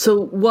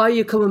 so why are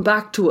you coming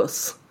back to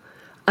us?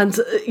 And,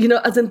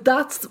 as in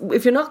that's,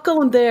 if you're not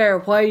going there,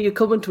 why are you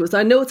coming to us?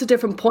 I know it's a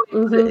different point.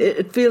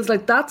 It feels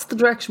like that's the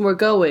direction we're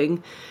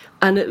going,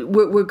 and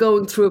we're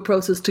going through a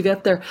process to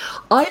get there.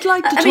 I'd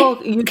like to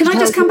talk... Can I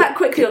just come back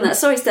quickly on that?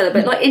 Sorry, Stella,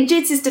 but like in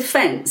GIDS'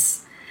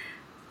 defence,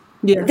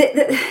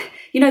 the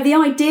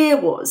idea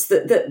was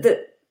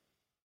that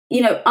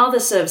other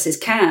services,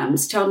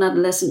 CAMS, child and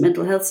adolescent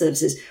mental health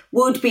services,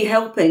 would be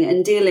helping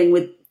and dealing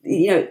with,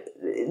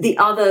 the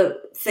other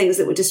things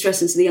that were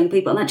distressing to the young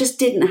people. And that just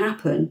didn't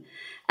happen.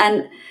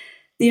 And,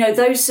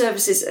 those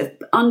services are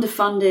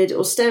underfunded,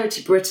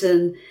 austerity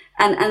Britain,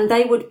 and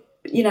they would,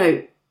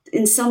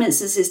 in some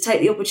instances take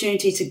the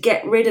opportunity to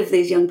get rid of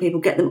these young people,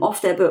 get them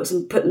off their books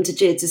and put them to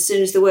GIDS as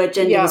soon as the word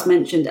gender was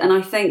mentioned. And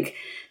I think,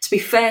 to be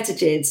fair to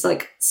GIDS,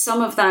 like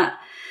some of that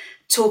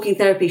talking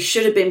therapy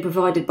should have been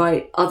provided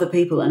by other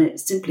people, and it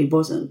simply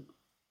wasn't.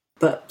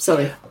 But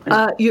sorry.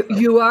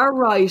 You are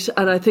right,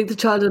 and I think the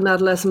child and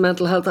adolescent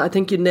mental health, I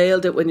think you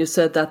nailed it when you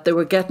said that they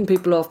were getting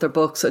people off their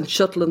books and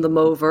shuttling them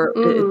over.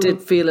 It did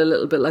feel a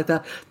little bit like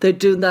that. They're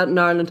doing that in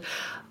Ireland.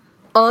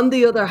 On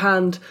the other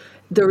hand,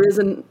 there is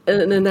an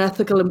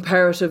ethical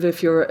imperative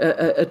if you're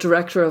a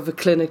director of a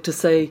clinic to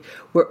say,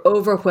 we're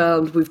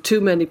overwhelmed, we've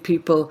too many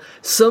people.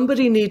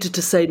 Somebody needed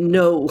to say,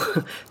 no,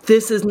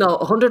 this is not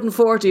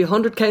 140,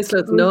 100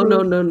 caseloads.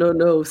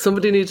 No.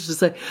 Somebody needed to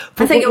say.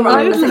 I think you're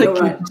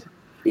right.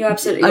 You're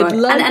absolutely right.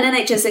 And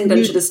NHS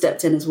England should have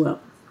stepped in as well.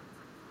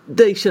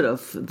 They should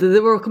have. They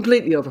were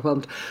completely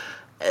overwhelmed.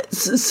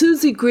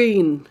 Susie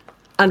Green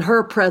and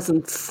her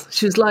presence,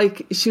 she was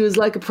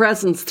like a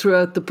presence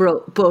throughout the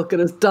book,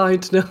 and it's dying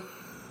to know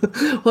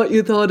what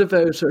you thought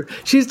about her.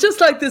 She's just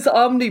like this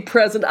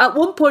omnipresent. At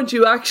one point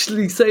you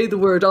actually say the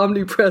word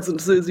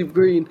omnipresent, Susie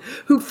Green,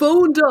 who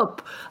phoned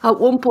up at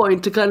one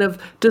point to kind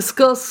of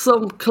discuss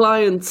some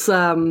clients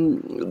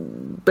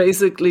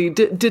basically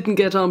didn't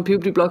get on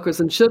puberty blockers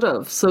and should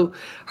have. So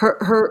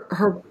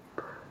her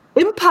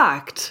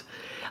impact.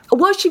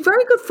 Was she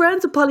very good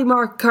friends with Polly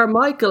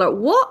Carmichael, or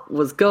what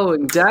was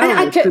going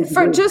down?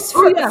 For listeners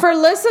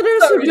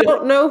who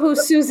don't know who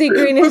Susie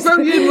Green is, we're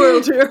very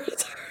in-world here.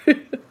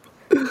 Sorry.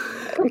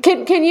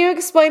 Can you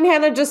explain,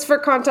 Hannah, just for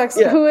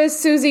context, who is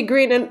Susie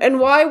Green, and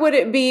why would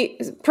it be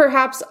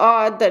perhaps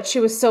odd that she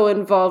was so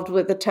involved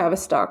with the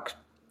Tavistock?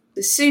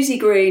 Susie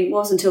Green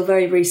was until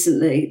very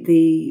recently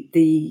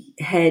the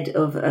head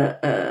of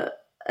a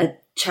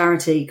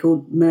charity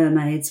called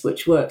Mermaids,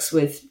 which works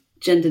with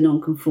gender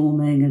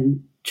non-conforming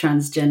and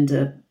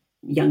transgender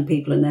young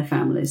people and their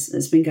families.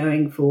 It's been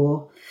going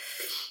for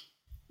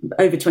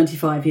over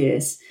 25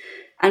 years.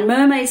 And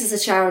Mermaids as a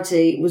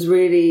charity was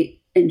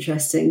really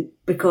interesting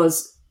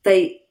because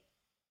they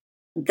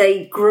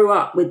grew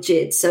up with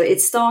GIDS. So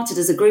it started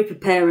as a group of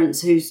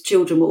parents whose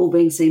children were all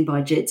being seen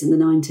by GIDS in the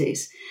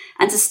 90s.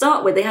 And to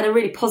start with, they had a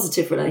really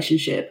positive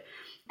relationship.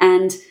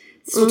 And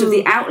sort of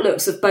the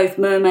outlooks of both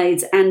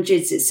Mermaids and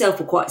GIDS itself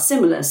were quite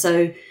similar.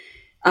 So,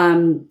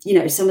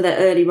 some of their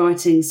early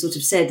writings sort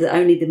of said that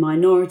only the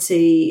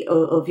minority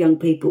of young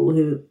people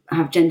who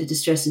have gender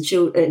distress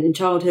in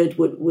childhood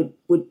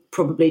would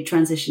probably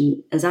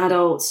transition as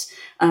adults.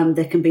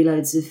 There can be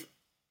loads of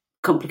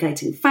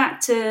complicating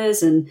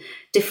factors and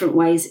different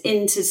ways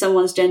into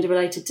someone's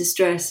gender-related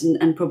distress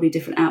and probably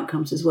different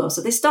outcomes as well.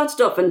 So they started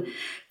off, and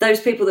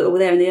those people that were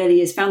there in the early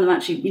years found them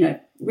actually,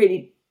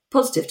 really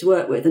positive to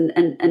work with.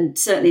 And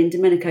certainly in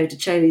Domenico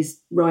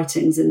DeCeli's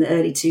writings in the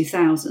early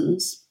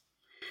 2000s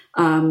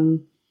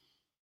and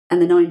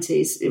the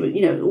 90s, it was,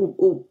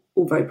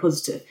 all very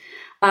positive.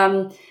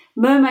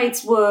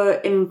 Mermaids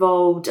were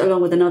involved,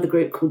 along with another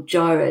group called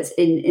GIDS,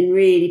 in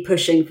really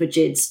pushing for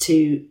GIDS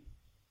to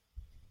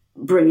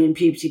bring in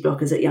puberty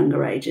blockers at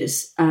younger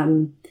ages.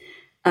 But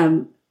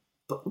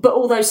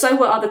although so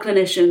were other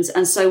clinicians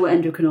and so were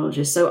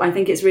endocrinologists. So I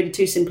think it's really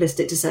too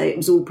simplistic to say it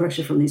was all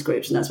pressure from these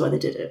groups and that's why they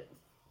did it.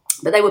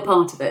 But they were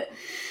part of it.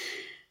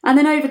 And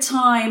then over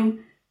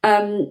time,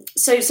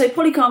 So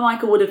Polly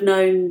Carmichael would have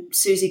known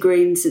Susie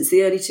Green since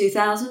the early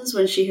 2000s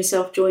when she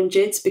herself joined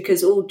GIDS,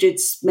 because all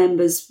GIDS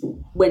members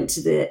went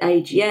to the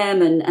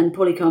AGM, and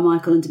Polly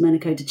Carmichael and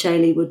Domenico De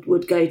Celi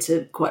would go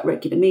to quite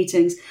regular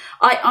meetings.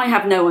 I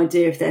have no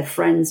idea if they're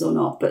friends or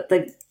not, but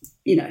they,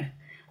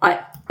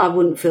 I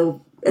wouldn't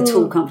feel at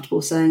all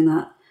comfortable saying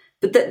that.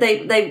 But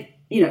they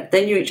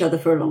knew each other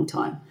for a long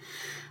time,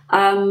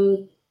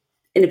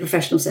 in a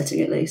professional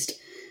setting at least.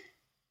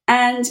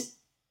 And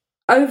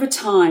over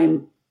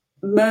time,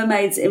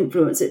 Mermaid's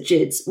influence at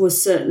GIDS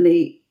was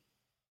certainly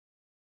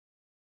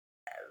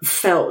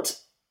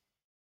felt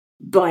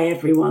by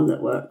everyone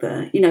that worked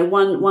there.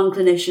 One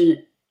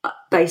clinician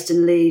based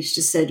in Leeds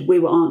just said we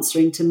were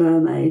answering to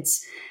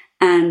mermaids,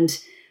 and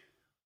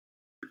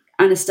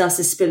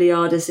Anastasis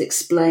Spiliadis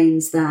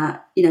explains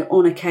that,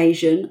 on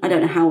occasion, I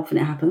don't know how often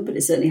it happened, but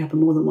it certainly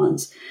happened more than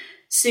once,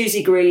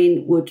 Susie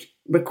Green would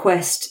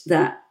request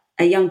that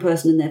a young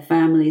person in their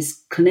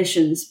family's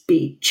clinicians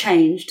be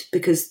changed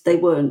because they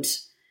weren't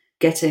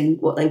getting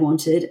what they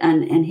wanted,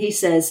 and he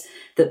says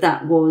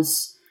that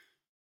was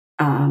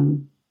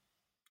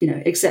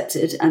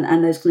accepted,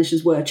 and those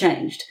clinicians were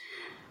changed.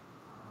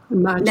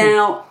 Imagine.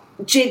 Now,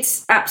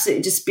 GIDS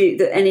absolutely dispute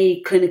that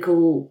any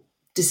clinical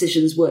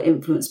decisions were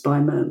influenced by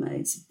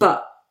mermaids,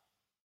 but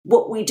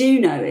what we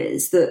do know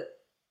is that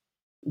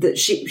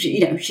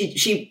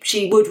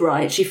she would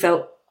write. She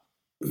felt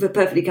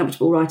perfectly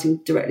comfortable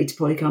writing directly to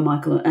Polly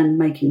Carmichael and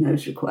making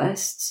those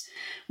requests.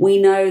 We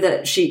know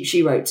that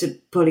she wrote to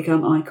Polly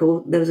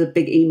Carmichael. There was a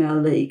big email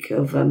leak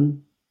of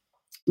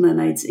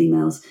mermaids'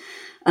 emails.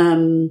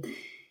 And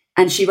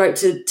she wrote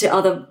to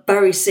other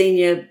very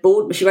senior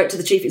board. She wrote to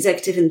the chief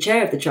executive and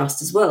chair of the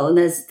trust as well. And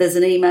there's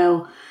an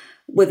email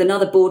with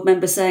another board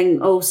member saying,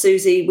 "Oh,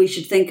 Susie, we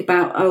should think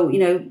about,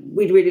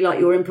 we'd really like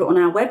your input on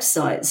our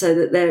website so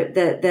that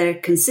they're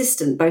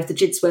consistent, both the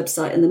GIDS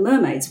website and the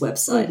Mermaids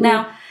website." Mm-hmm.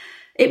 Now,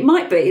 it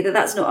might be that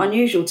that's not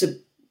unusual to,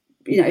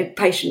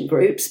 patient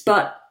groups,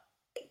 but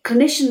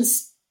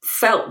clinicians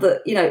felt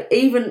that,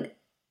 even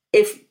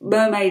if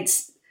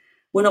mermaids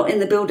were not in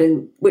the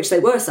building, which they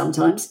were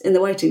sometimes in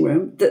the waiting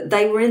room, that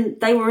they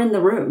were in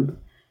the room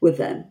with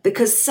them,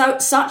 because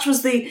such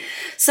was the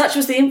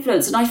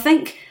influence. And I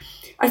think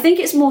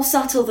it's more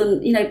subtle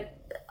than,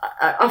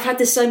 I've had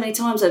this so many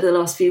times over the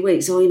last few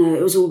weeks.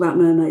 It was all about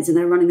mermaids and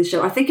they're running the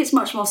show. I think it's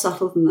much more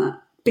subtle than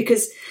that,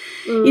 because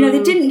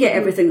they didn't get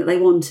everything that they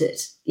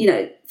wanted.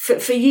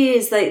 For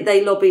years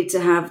they lobbied to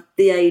have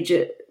the age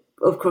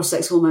of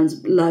cross-sex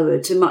hormones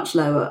lowered to much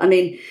lower. I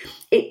mean,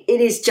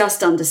 it is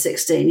just under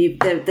 16.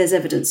 There's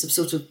evidence of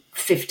sort of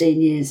 15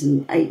 years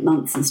and 8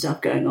 months and stuff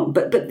going on.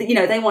 But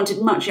they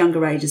wanted much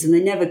younger ages and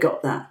they never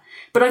got that.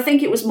 But I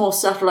think it was more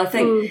subtle. I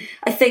think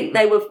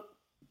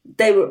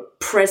they were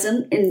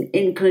present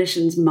in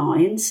clinicians'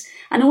 minds.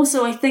 And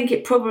also I think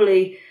it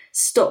probably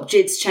stopped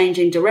GIDS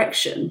changing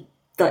direction,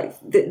 like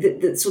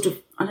the sort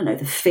of, I don't know,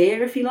 the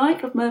fear, if you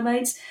like, of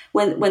mermaids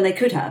when they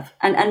could have.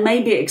 And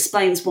maybe it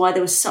explains why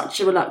there was such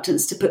a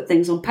reluctance to put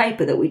things on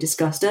paper that we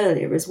discussed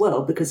earlier as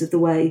well, because of the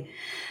way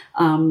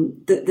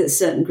that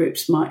certain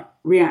groups might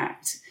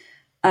react.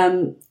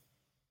 The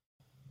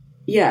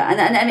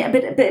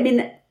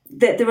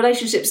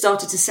relationship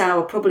started to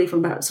sour probably from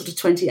about sort of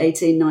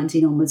 2018,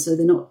 19 onwards. So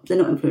they're not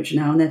influential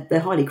now, and they're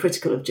highly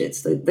critical of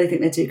GIDS. They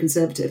think they're too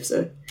conservative.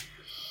 So.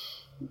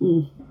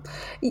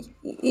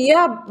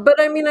 Yeah, but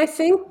I mean, I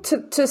think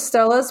to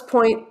Stella's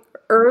point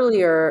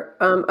earlier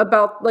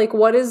about like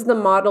what is the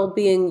model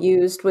being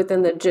used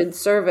within the GIDS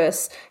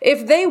service,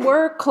 if they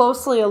were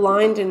closely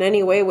aligned in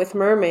any way with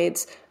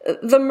mermaids,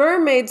 the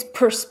mermaids'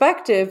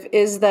 perspective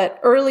is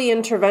that early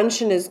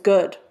intervention is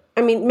good.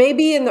 I mean,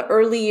 maybe in the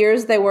early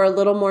years they were a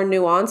little more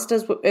nuanced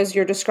as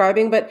you're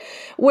describing, but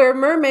where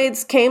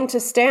mermaids came to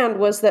stand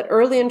was that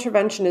early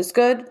intervention is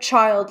good,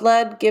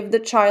 child-led, give the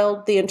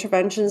child the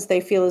interventions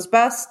they feel is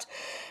best.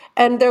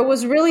 And there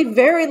was really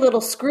very little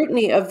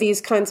scrutiny of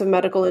these kinds of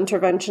medical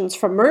interventions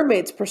from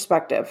mermaids'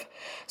 perspective.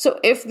 So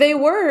if they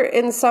were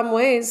in some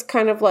ways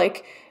kind of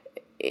like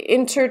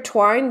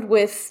intertwined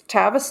with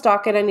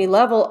Tavistock at any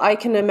level, I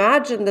can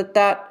imagine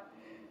that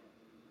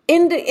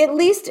at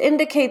least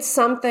indicates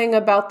something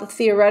about the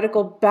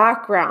theoretical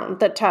background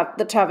that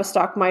the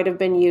Tavistock might have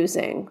been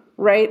using,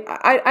 right?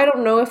 I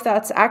don't know if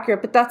that's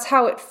accurate, but that's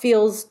how it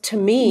feels to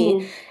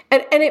me.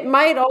 And it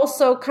might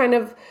also kind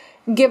of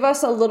give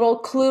us a little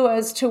clue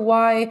as to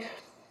why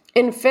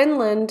in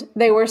Finland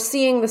they were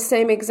seeing the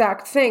same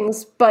exact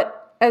things.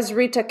 But as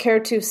Rita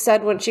Kertu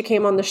said when she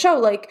came on the show,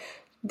 like,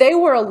 they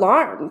were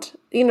alarmed.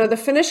 The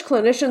Finnish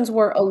clinicians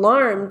were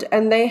alarmed,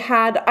 and they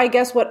had, I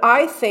guess, what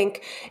I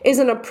think is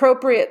an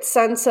appropriate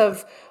sense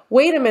of,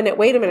 wait a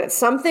minute,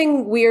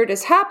 something weird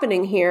is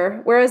happening here.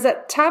 Whereas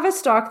at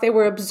Tavistock, they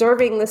were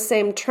observing the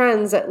same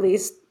trends, at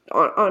least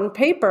on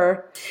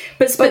paper,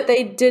 but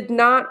they did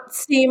not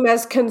seem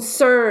as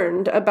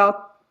concerned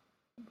about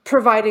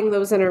providing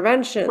those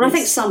interventions. Well, I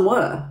think some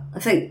were. I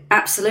think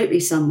absolutely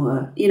some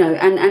were.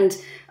 And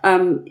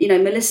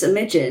Melissa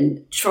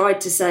Midgin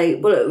tried to say,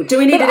 well, do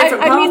we need a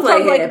different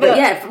pathway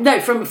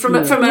here? From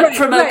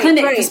a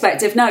clinic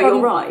perspective, no,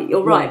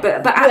 you're right.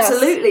 But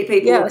absolutely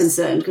people were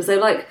concerned because they're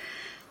like,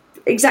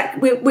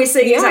 we're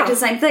seeing exactly the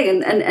same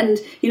thing, and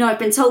I've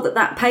been told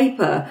that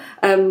paper,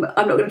 I'm not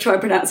going to try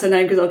and pronounce her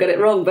name because I'll get it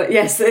wrong, but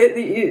yes, who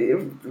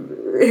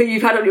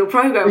you've had on your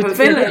program from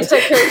Finland,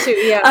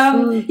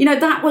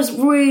 that was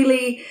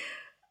really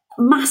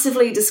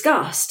massively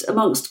discussed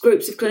amongst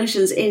groups of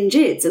clinicians in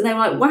GIDS, and they were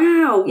like,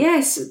 wow,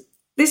 yes,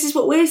 this is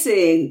what we're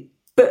seeing.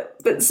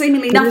 But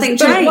seemingly nothing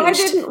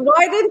changed.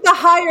 Why didn't the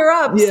higher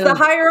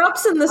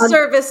ups in the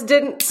service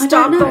didn't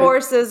stop the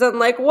horses and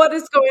what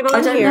is going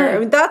on here? I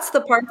mean, that's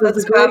the part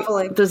that's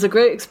baffling. There's a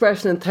great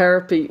expression in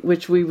therapy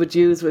which we would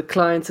use with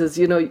clients is,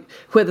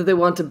 whether they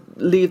want to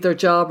leave their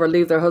job or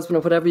leave their husband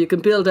or whatever, you can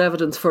build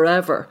evidence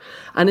forever.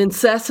 And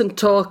incessant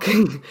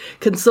talking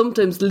can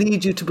sometimes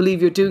lead you to believe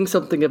you're doing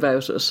something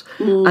about it.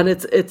 And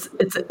it's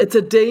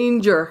a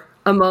danger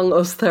among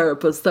us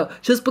therapists, though.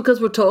 Just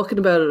because we're talking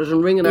about it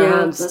and wringing our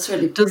hands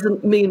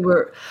doesn't mean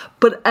we're...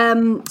 But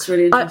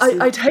really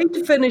I'd hate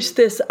to finish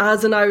this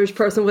as an Irish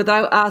person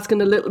without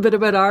asking a little bit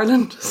about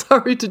Ireland.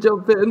 Sorry to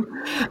jump in.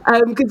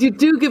 Because you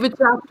do give a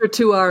chapter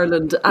to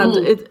Ireland, and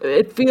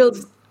it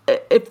feels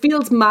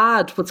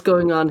mad what's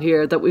going on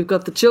here, that we've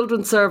got the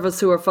Children's Service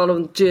who are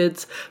following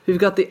GIDS, we've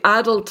got the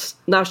Adult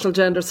National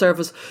Gender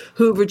Service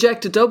who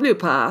rejected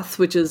WPATH,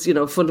 which is,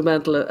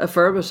 fundamental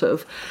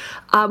affirmative.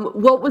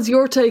 What was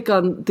your take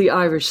on the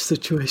Irish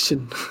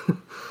situation?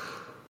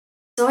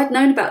 So I'd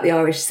known about the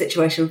Irish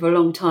situation for a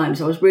long time,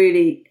 so I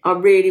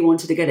really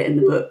wanted to get it in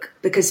the book,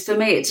 because for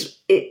me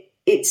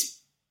it's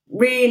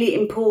really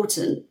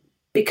important,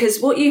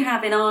 because what you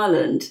have in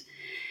Ireland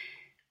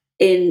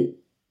in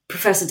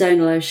Professor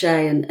Donal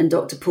O'Shea and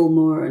Dr. Paul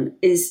Moran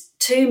is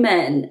two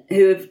men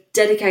who have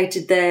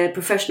dedicated their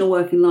professional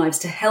working lives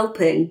to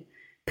helping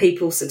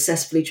people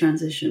successfully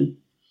transition.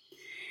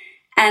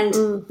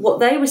 And what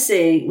they were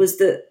seeing was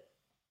that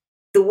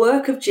the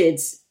work of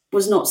GIDS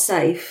was not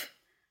safe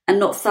and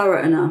not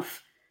thorough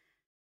enough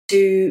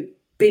to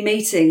be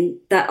meeting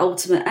that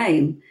ultimate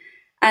aim.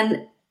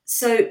 And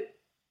so,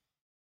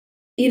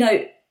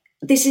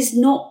 this is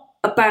not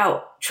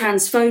about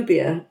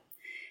transphobia,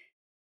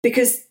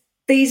 because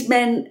these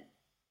men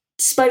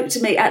spoke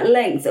to me at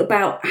length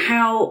about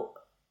how,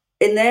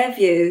 in their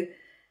view,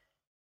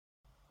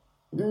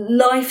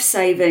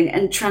 life-saving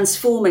and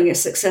transforming a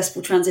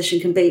successful transition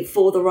can be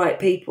for the right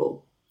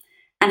people,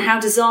 and how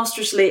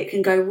disastrously it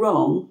can go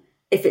wrong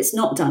if it's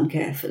not done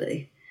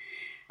carefully.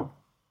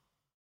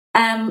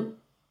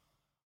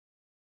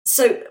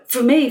 So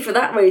for me, for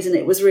that reason,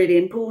 it was really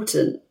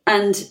important.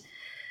 And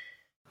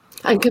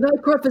can I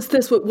preface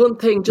this with one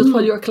thing, just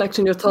while you're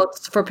collecting your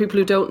thoughts, for people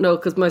who don't know,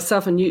 because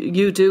myself and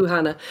you do,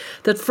 Hannah,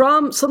 that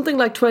from something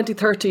like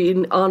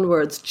 2013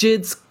 onwards,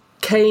 GIDS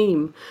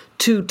came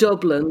to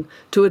Dublin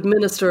to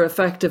administer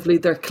effectively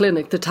their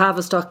clinic. The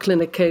Tavistock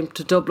clinic came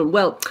to Dublin.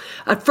 Well,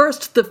 at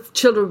first the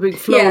children were being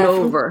flown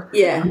over.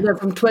 And then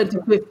from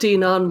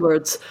 2015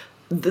 onwards,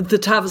 the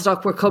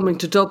Tavistock were coming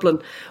to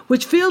Dublin,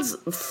 which feels,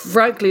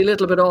 frankly, a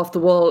little bit off the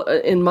wall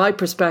in my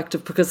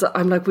perspective, because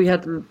I'm like, we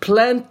had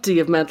plenty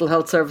of mental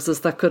health services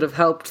that could have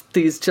helped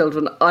these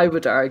children, I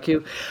would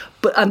argue.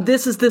 And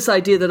this is this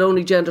idea that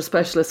only gender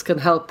specialists can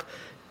help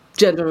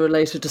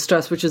gender-related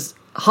distress, which is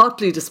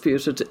hotly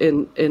disputed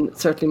in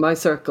certainly my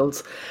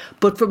circles.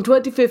 But from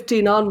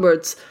 2015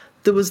 onwards,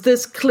 there was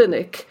this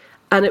clinic,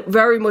 and it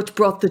very much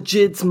brought the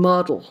GIDS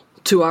model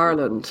to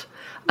Ireland.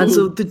 And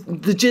so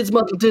the GIDS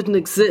model didn't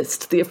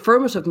exist. The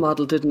affirmative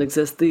model didn't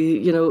exist.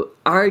 The,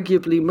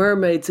 arguably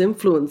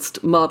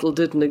mermaids-influenced model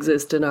didn't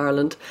exist in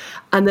Ireland.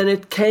 And then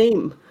it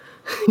came.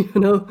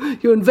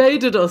 You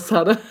invaded us,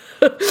 Hannah,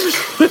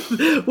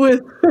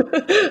 with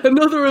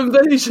another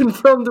invasion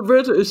from the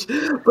British.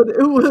 But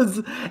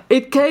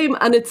it came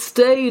and it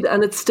stayed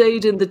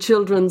in the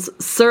children's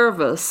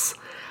service.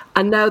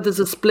 And now there's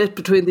a split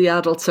between the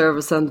adult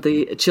service and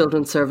the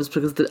children's service,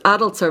 because the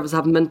adult service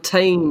have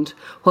maintained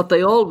what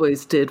they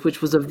always did,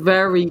 which was a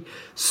very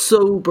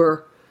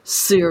sober,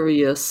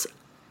 serious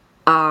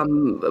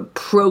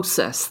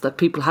process that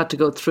people had to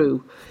go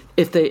through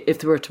if they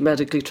were to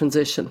medically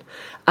transition.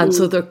 And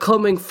so they're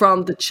coming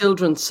from the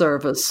children's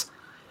service.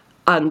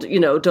 And,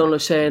 Donal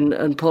O'Shea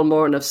and Paul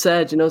Moran have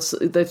said,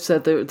 they've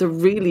said they're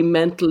really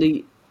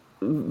mentally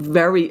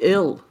very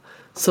ill,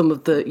 some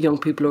of the young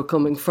people who are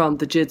coming from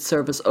the GIDS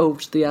service over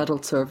to the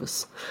adult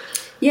service.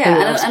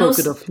 Yeah, and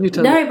also,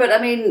 no, but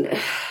I mean,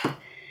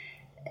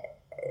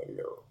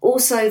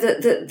 also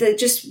that they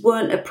just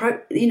weren't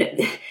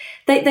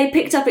they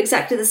picked up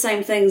exactly the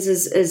same things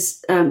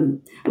as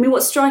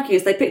what's striking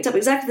is they picked up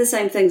exactly the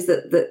same things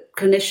that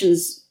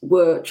clinicians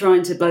were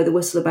trying to blow the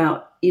whistle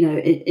about,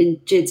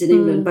 in GIDS in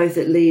England, both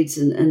at Leeds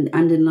and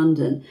in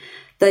London.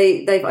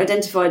 They've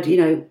identified,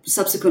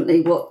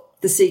 subsequently what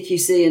the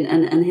CQC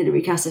and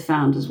Hilary Casser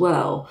found as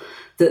well,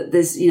 that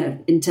there's,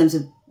 in terms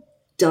of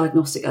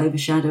diagnostic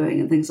overshadowing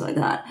and things like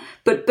that.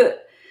 But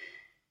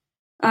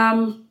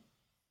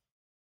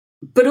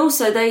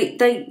also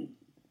they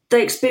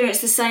they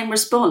experienced the same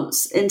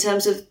response in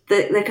terms of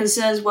their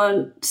concerns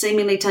weren't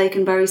seemingly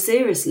taken very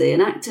seriously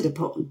and acted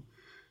upon.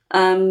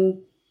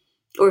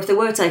 Or if they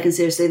were taken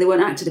seriously, they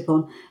weren't acted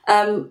upon.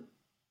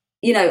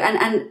 You know,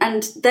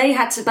 and they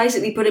had to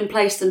basically put in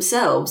place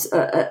themselves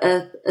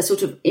a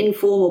sort of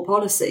informal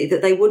policy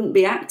that they wouldn't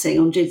be acting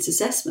on GIDS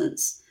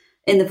assessments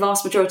in the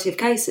vast majority of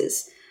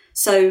cases.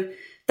 So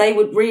they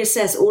would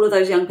reassess all of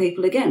those young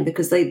people again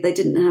because they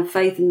didn't have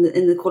faith in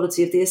the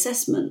quality of the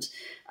assessment.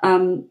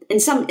 In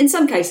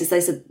some cases, they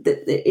said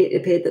that it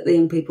appeared that the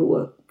young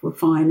people were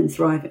fine and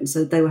thriving,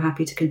 so they were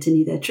happy to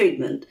continue their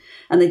treatment,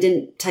 and they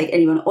didn't take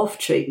anyone off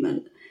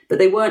treatment, but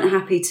they weren't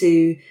happy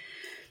to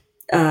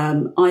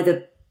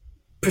either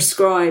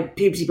prescribe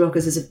puberty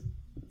blockers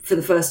for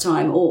the first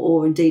time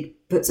or indeed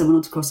put someone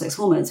onto cross-sex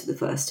hormones for the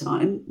first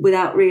time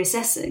without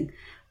reassessing.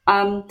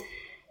 And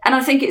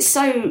I think it's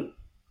so,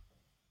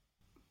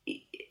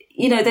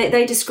 you know,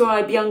 they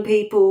describe young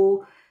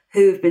people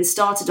who have been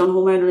started on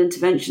hormonal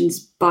interventions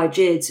by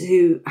GIDS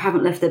who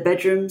haven't left their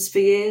bedrooms for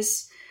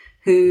years,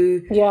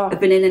 who have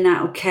been in and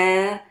out of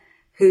care,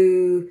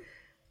 who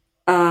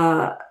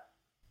are,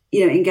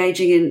 you know,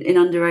 engaging in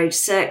underage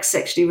sex,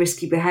 sexually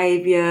risky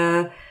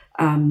behaviour,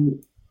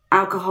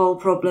 alcohol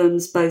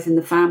problems, both in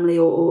the family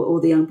or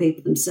the young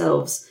people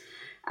themselves.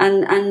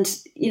 And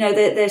you know,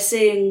 they're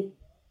seeing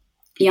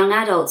young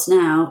adults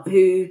now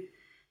who,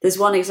 there's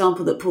one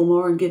example that Paul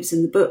Moran gives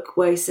in the book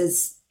where he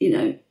says, you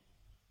know,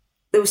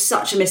 there was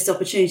such a missed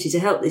opportunity to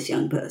help this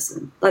young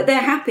person. Like, they're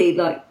happy,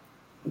 like,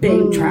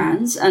 being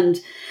trans, and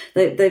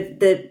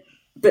they're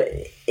but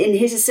in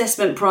his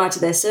assessment prior to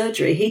their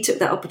surgery, he took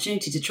that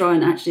opportunity to try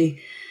and actually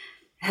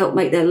help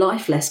make their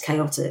life less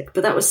chaotic.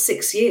 But that was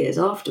 6 years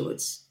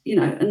afterwards, you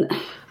know.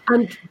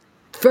 And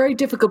very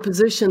difficult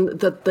position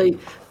that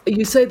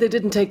you say they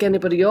didn't take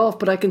anybody off,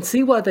 but I can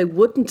see why they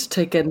wouldn't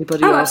take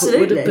anybody off. Absolutely.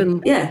 It would have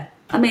been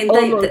I mean,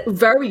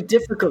 very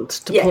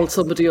difficult to pull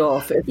somebody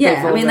off.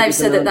 I mean, they've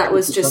said that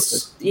was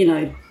just, you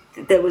know,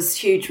 there was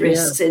huge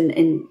risks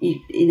in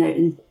you know,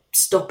 in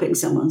stopping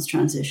someone's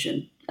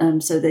transition.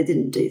 So they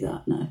didn't do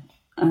that, no.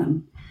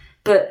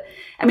 But,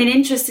 I mean,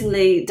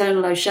 interestingly,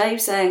 Donal O'Shea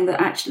saying that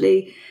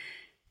actually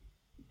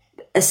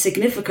a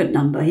significant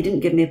number, he didn't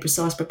give me a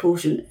precise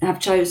proportion, have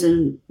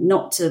chosen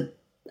not to,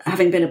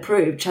 having been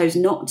approved, chose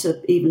not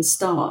to even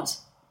start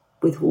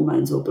with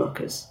hormones or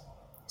blockers.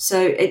 So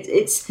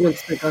it's...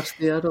 Once they got to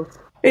the adults.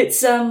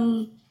 It's,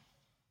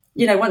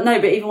 you know,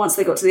 but even once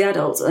they got to the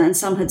adults, and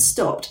some had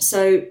stopped.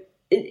 So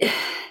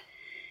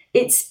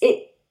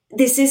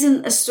this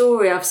isn't a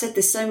story, I've said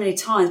this so many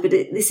times, but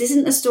this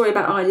isn't a story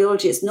about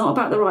ideology. It's not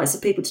about the rights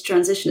of people to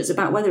transition. It's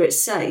about whether it's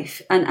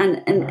safe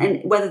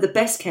and whether the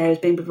best care is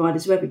being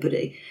provided to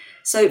everybody.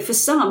 So for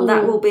some,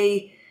 that will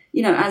be,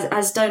 you know,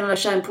 as Donal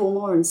O'Shea and Paul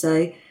Moran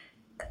say,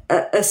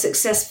 a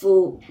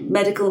successful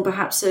medical and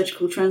perhaps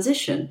surgical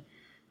transition.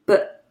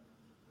 But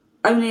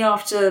only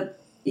after,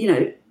 you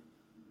know,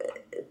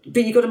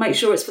 but you've got to make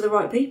sure it's for the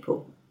right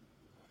people.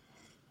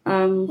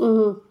 And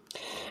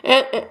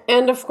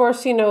of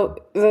course, you know,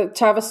 the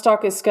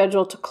Tavistock is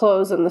scheduled to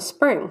close in the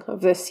spring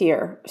of this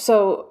year.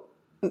 So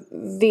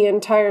the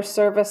entire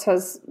service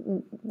has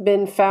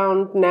been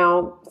found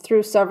now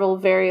through several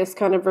various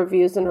kind of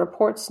reviews and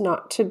reports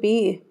not to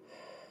be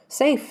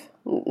safe,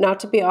 not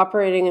to be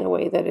operating in a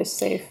way that is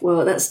safe.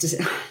 Well, that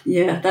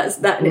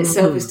in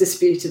itself is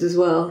disputed as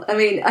well. I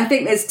mean, I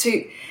think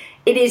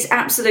it is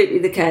absolutely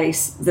the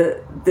case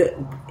that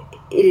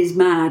it is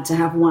mad to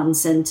have one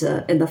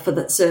centre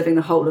serving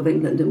the whole of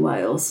England and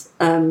Wales,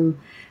 and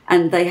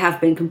they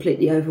have been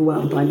completely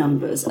overwhelmed by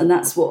numbers, and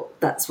that's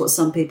what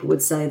some people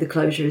would say the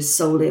closure is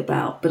solely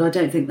about. But I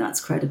don't think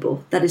that's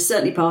credible. That is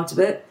certainly part of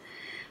it,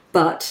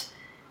 but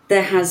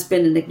there has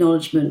been an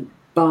acknowledgement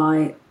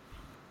by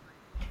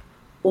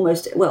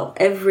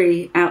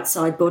every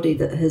outside body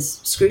that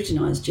has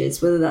scrutinised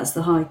GIDS, whether that's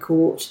the High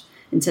Court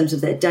in terms of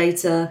their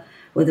data,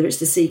 whether it's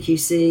the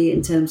CQC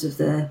in terms of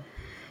their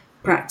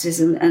practice,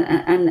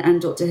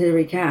 and Dr.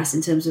 Hilary Cass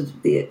in terms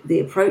of the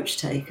approach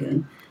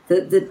taken,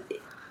 that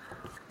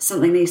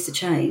something needs to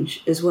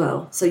change as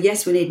well. So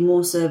yes, we need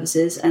more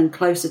services and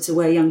closer to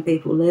where young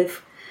people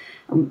live,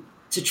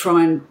 to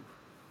try and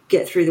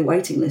get through the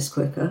waiting list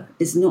quicker.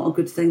 Is not a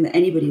good thing that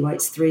anybody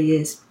waits 3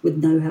 years with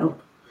no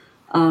help.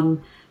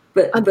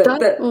 But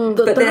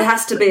there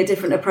has to be a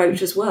different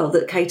approach as well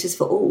that caters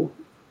for all.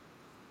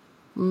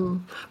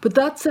 But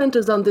that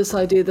centres on this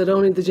idea that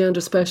only the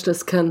gender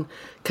specialist can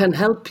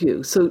help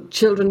you. So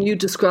children you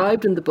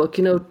described in the book,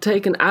 you know,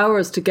 taking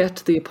hours to get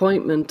to the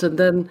appointment, and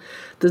then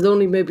there's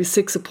only maybe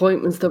 6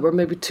 appointments that were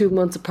maybe 2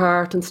 months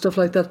apart and stuff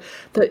like that.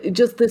 That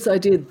just this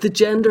idea, the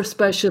gender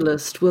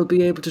specialist will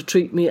be able to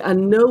treat me,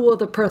 and no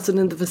other person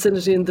in the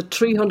vicinity in the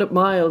 300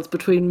 miles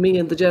between me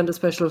and the gender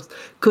specialist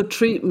could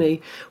treat me.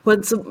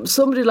 When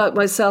somebody like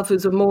myself,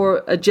 who's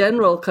a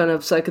general kind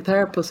of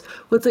psychotherapist,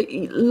 would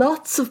say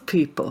lots of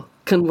people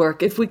can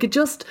work. If we could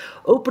just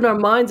open our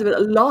minds a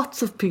bit,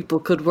 lots of people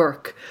could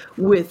work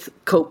with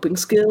coping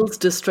skills,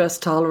 distress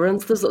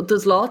tolerance.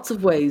 There's lots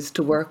of ways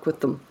to work with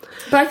them.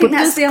 But I think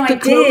that's the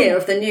idea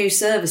of the new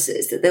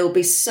services, that there will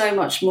be so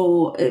much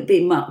more,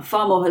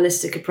 far more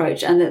holistic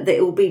approach, and that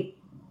it will be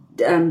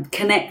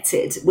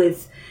connected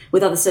with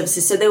other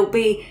services. So there will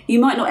be, you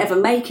might not ever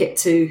make it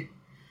to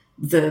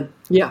the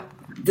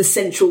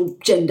central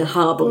gender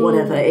hub or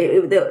whatever,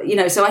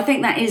 so I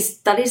think that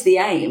is the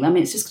aim. I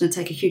mean, it's just going to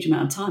take a huge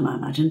amount of time, I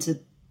imagine,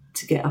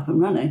 to get up and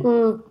running.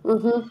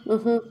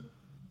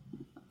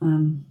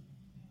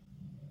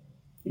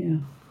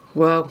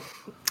 Wow.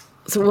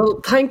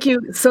 So, thank you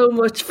so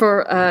much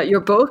for your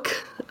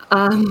book.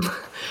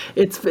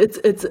 It's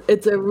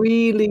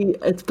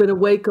been a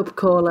wake-up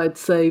call, I'd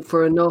say,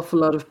 for an awful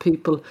lot of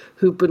people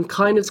who've been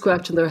kind of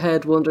scratching their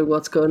head wondering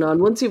what's going on.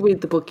 Once you read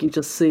the book, you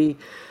just see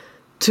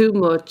too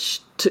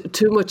much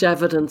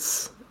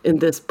evidence in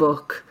this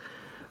book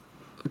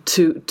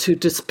to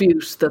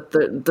dispute that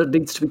there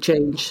needs to be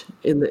change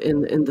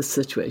in this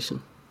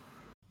situation.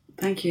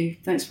 Thank you.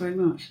 Thanks very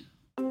much.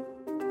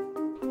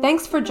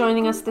 Thanks for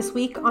joining us this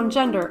week on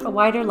Gender, A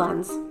Wider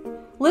Lens.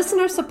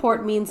 Listener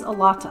support means a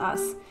lot to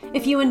us.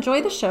 If you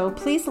enjoy the show,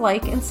 please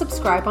like and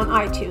subscribe on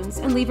iTunes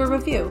and leave a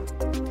review.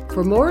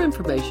 For more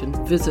information,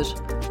 visit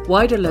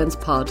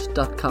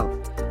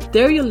widerlenspod.com.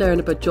 There you'll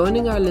learn about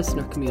joining our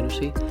listener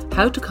community,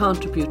 how to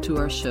contribute to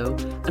our show,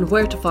 and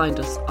where to find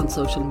us on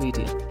social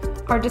media.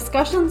 Our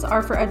discussions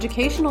are for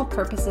educational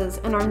purposes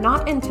and are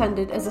not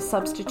intended as a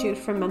substitute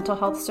for mental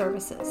health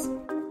services.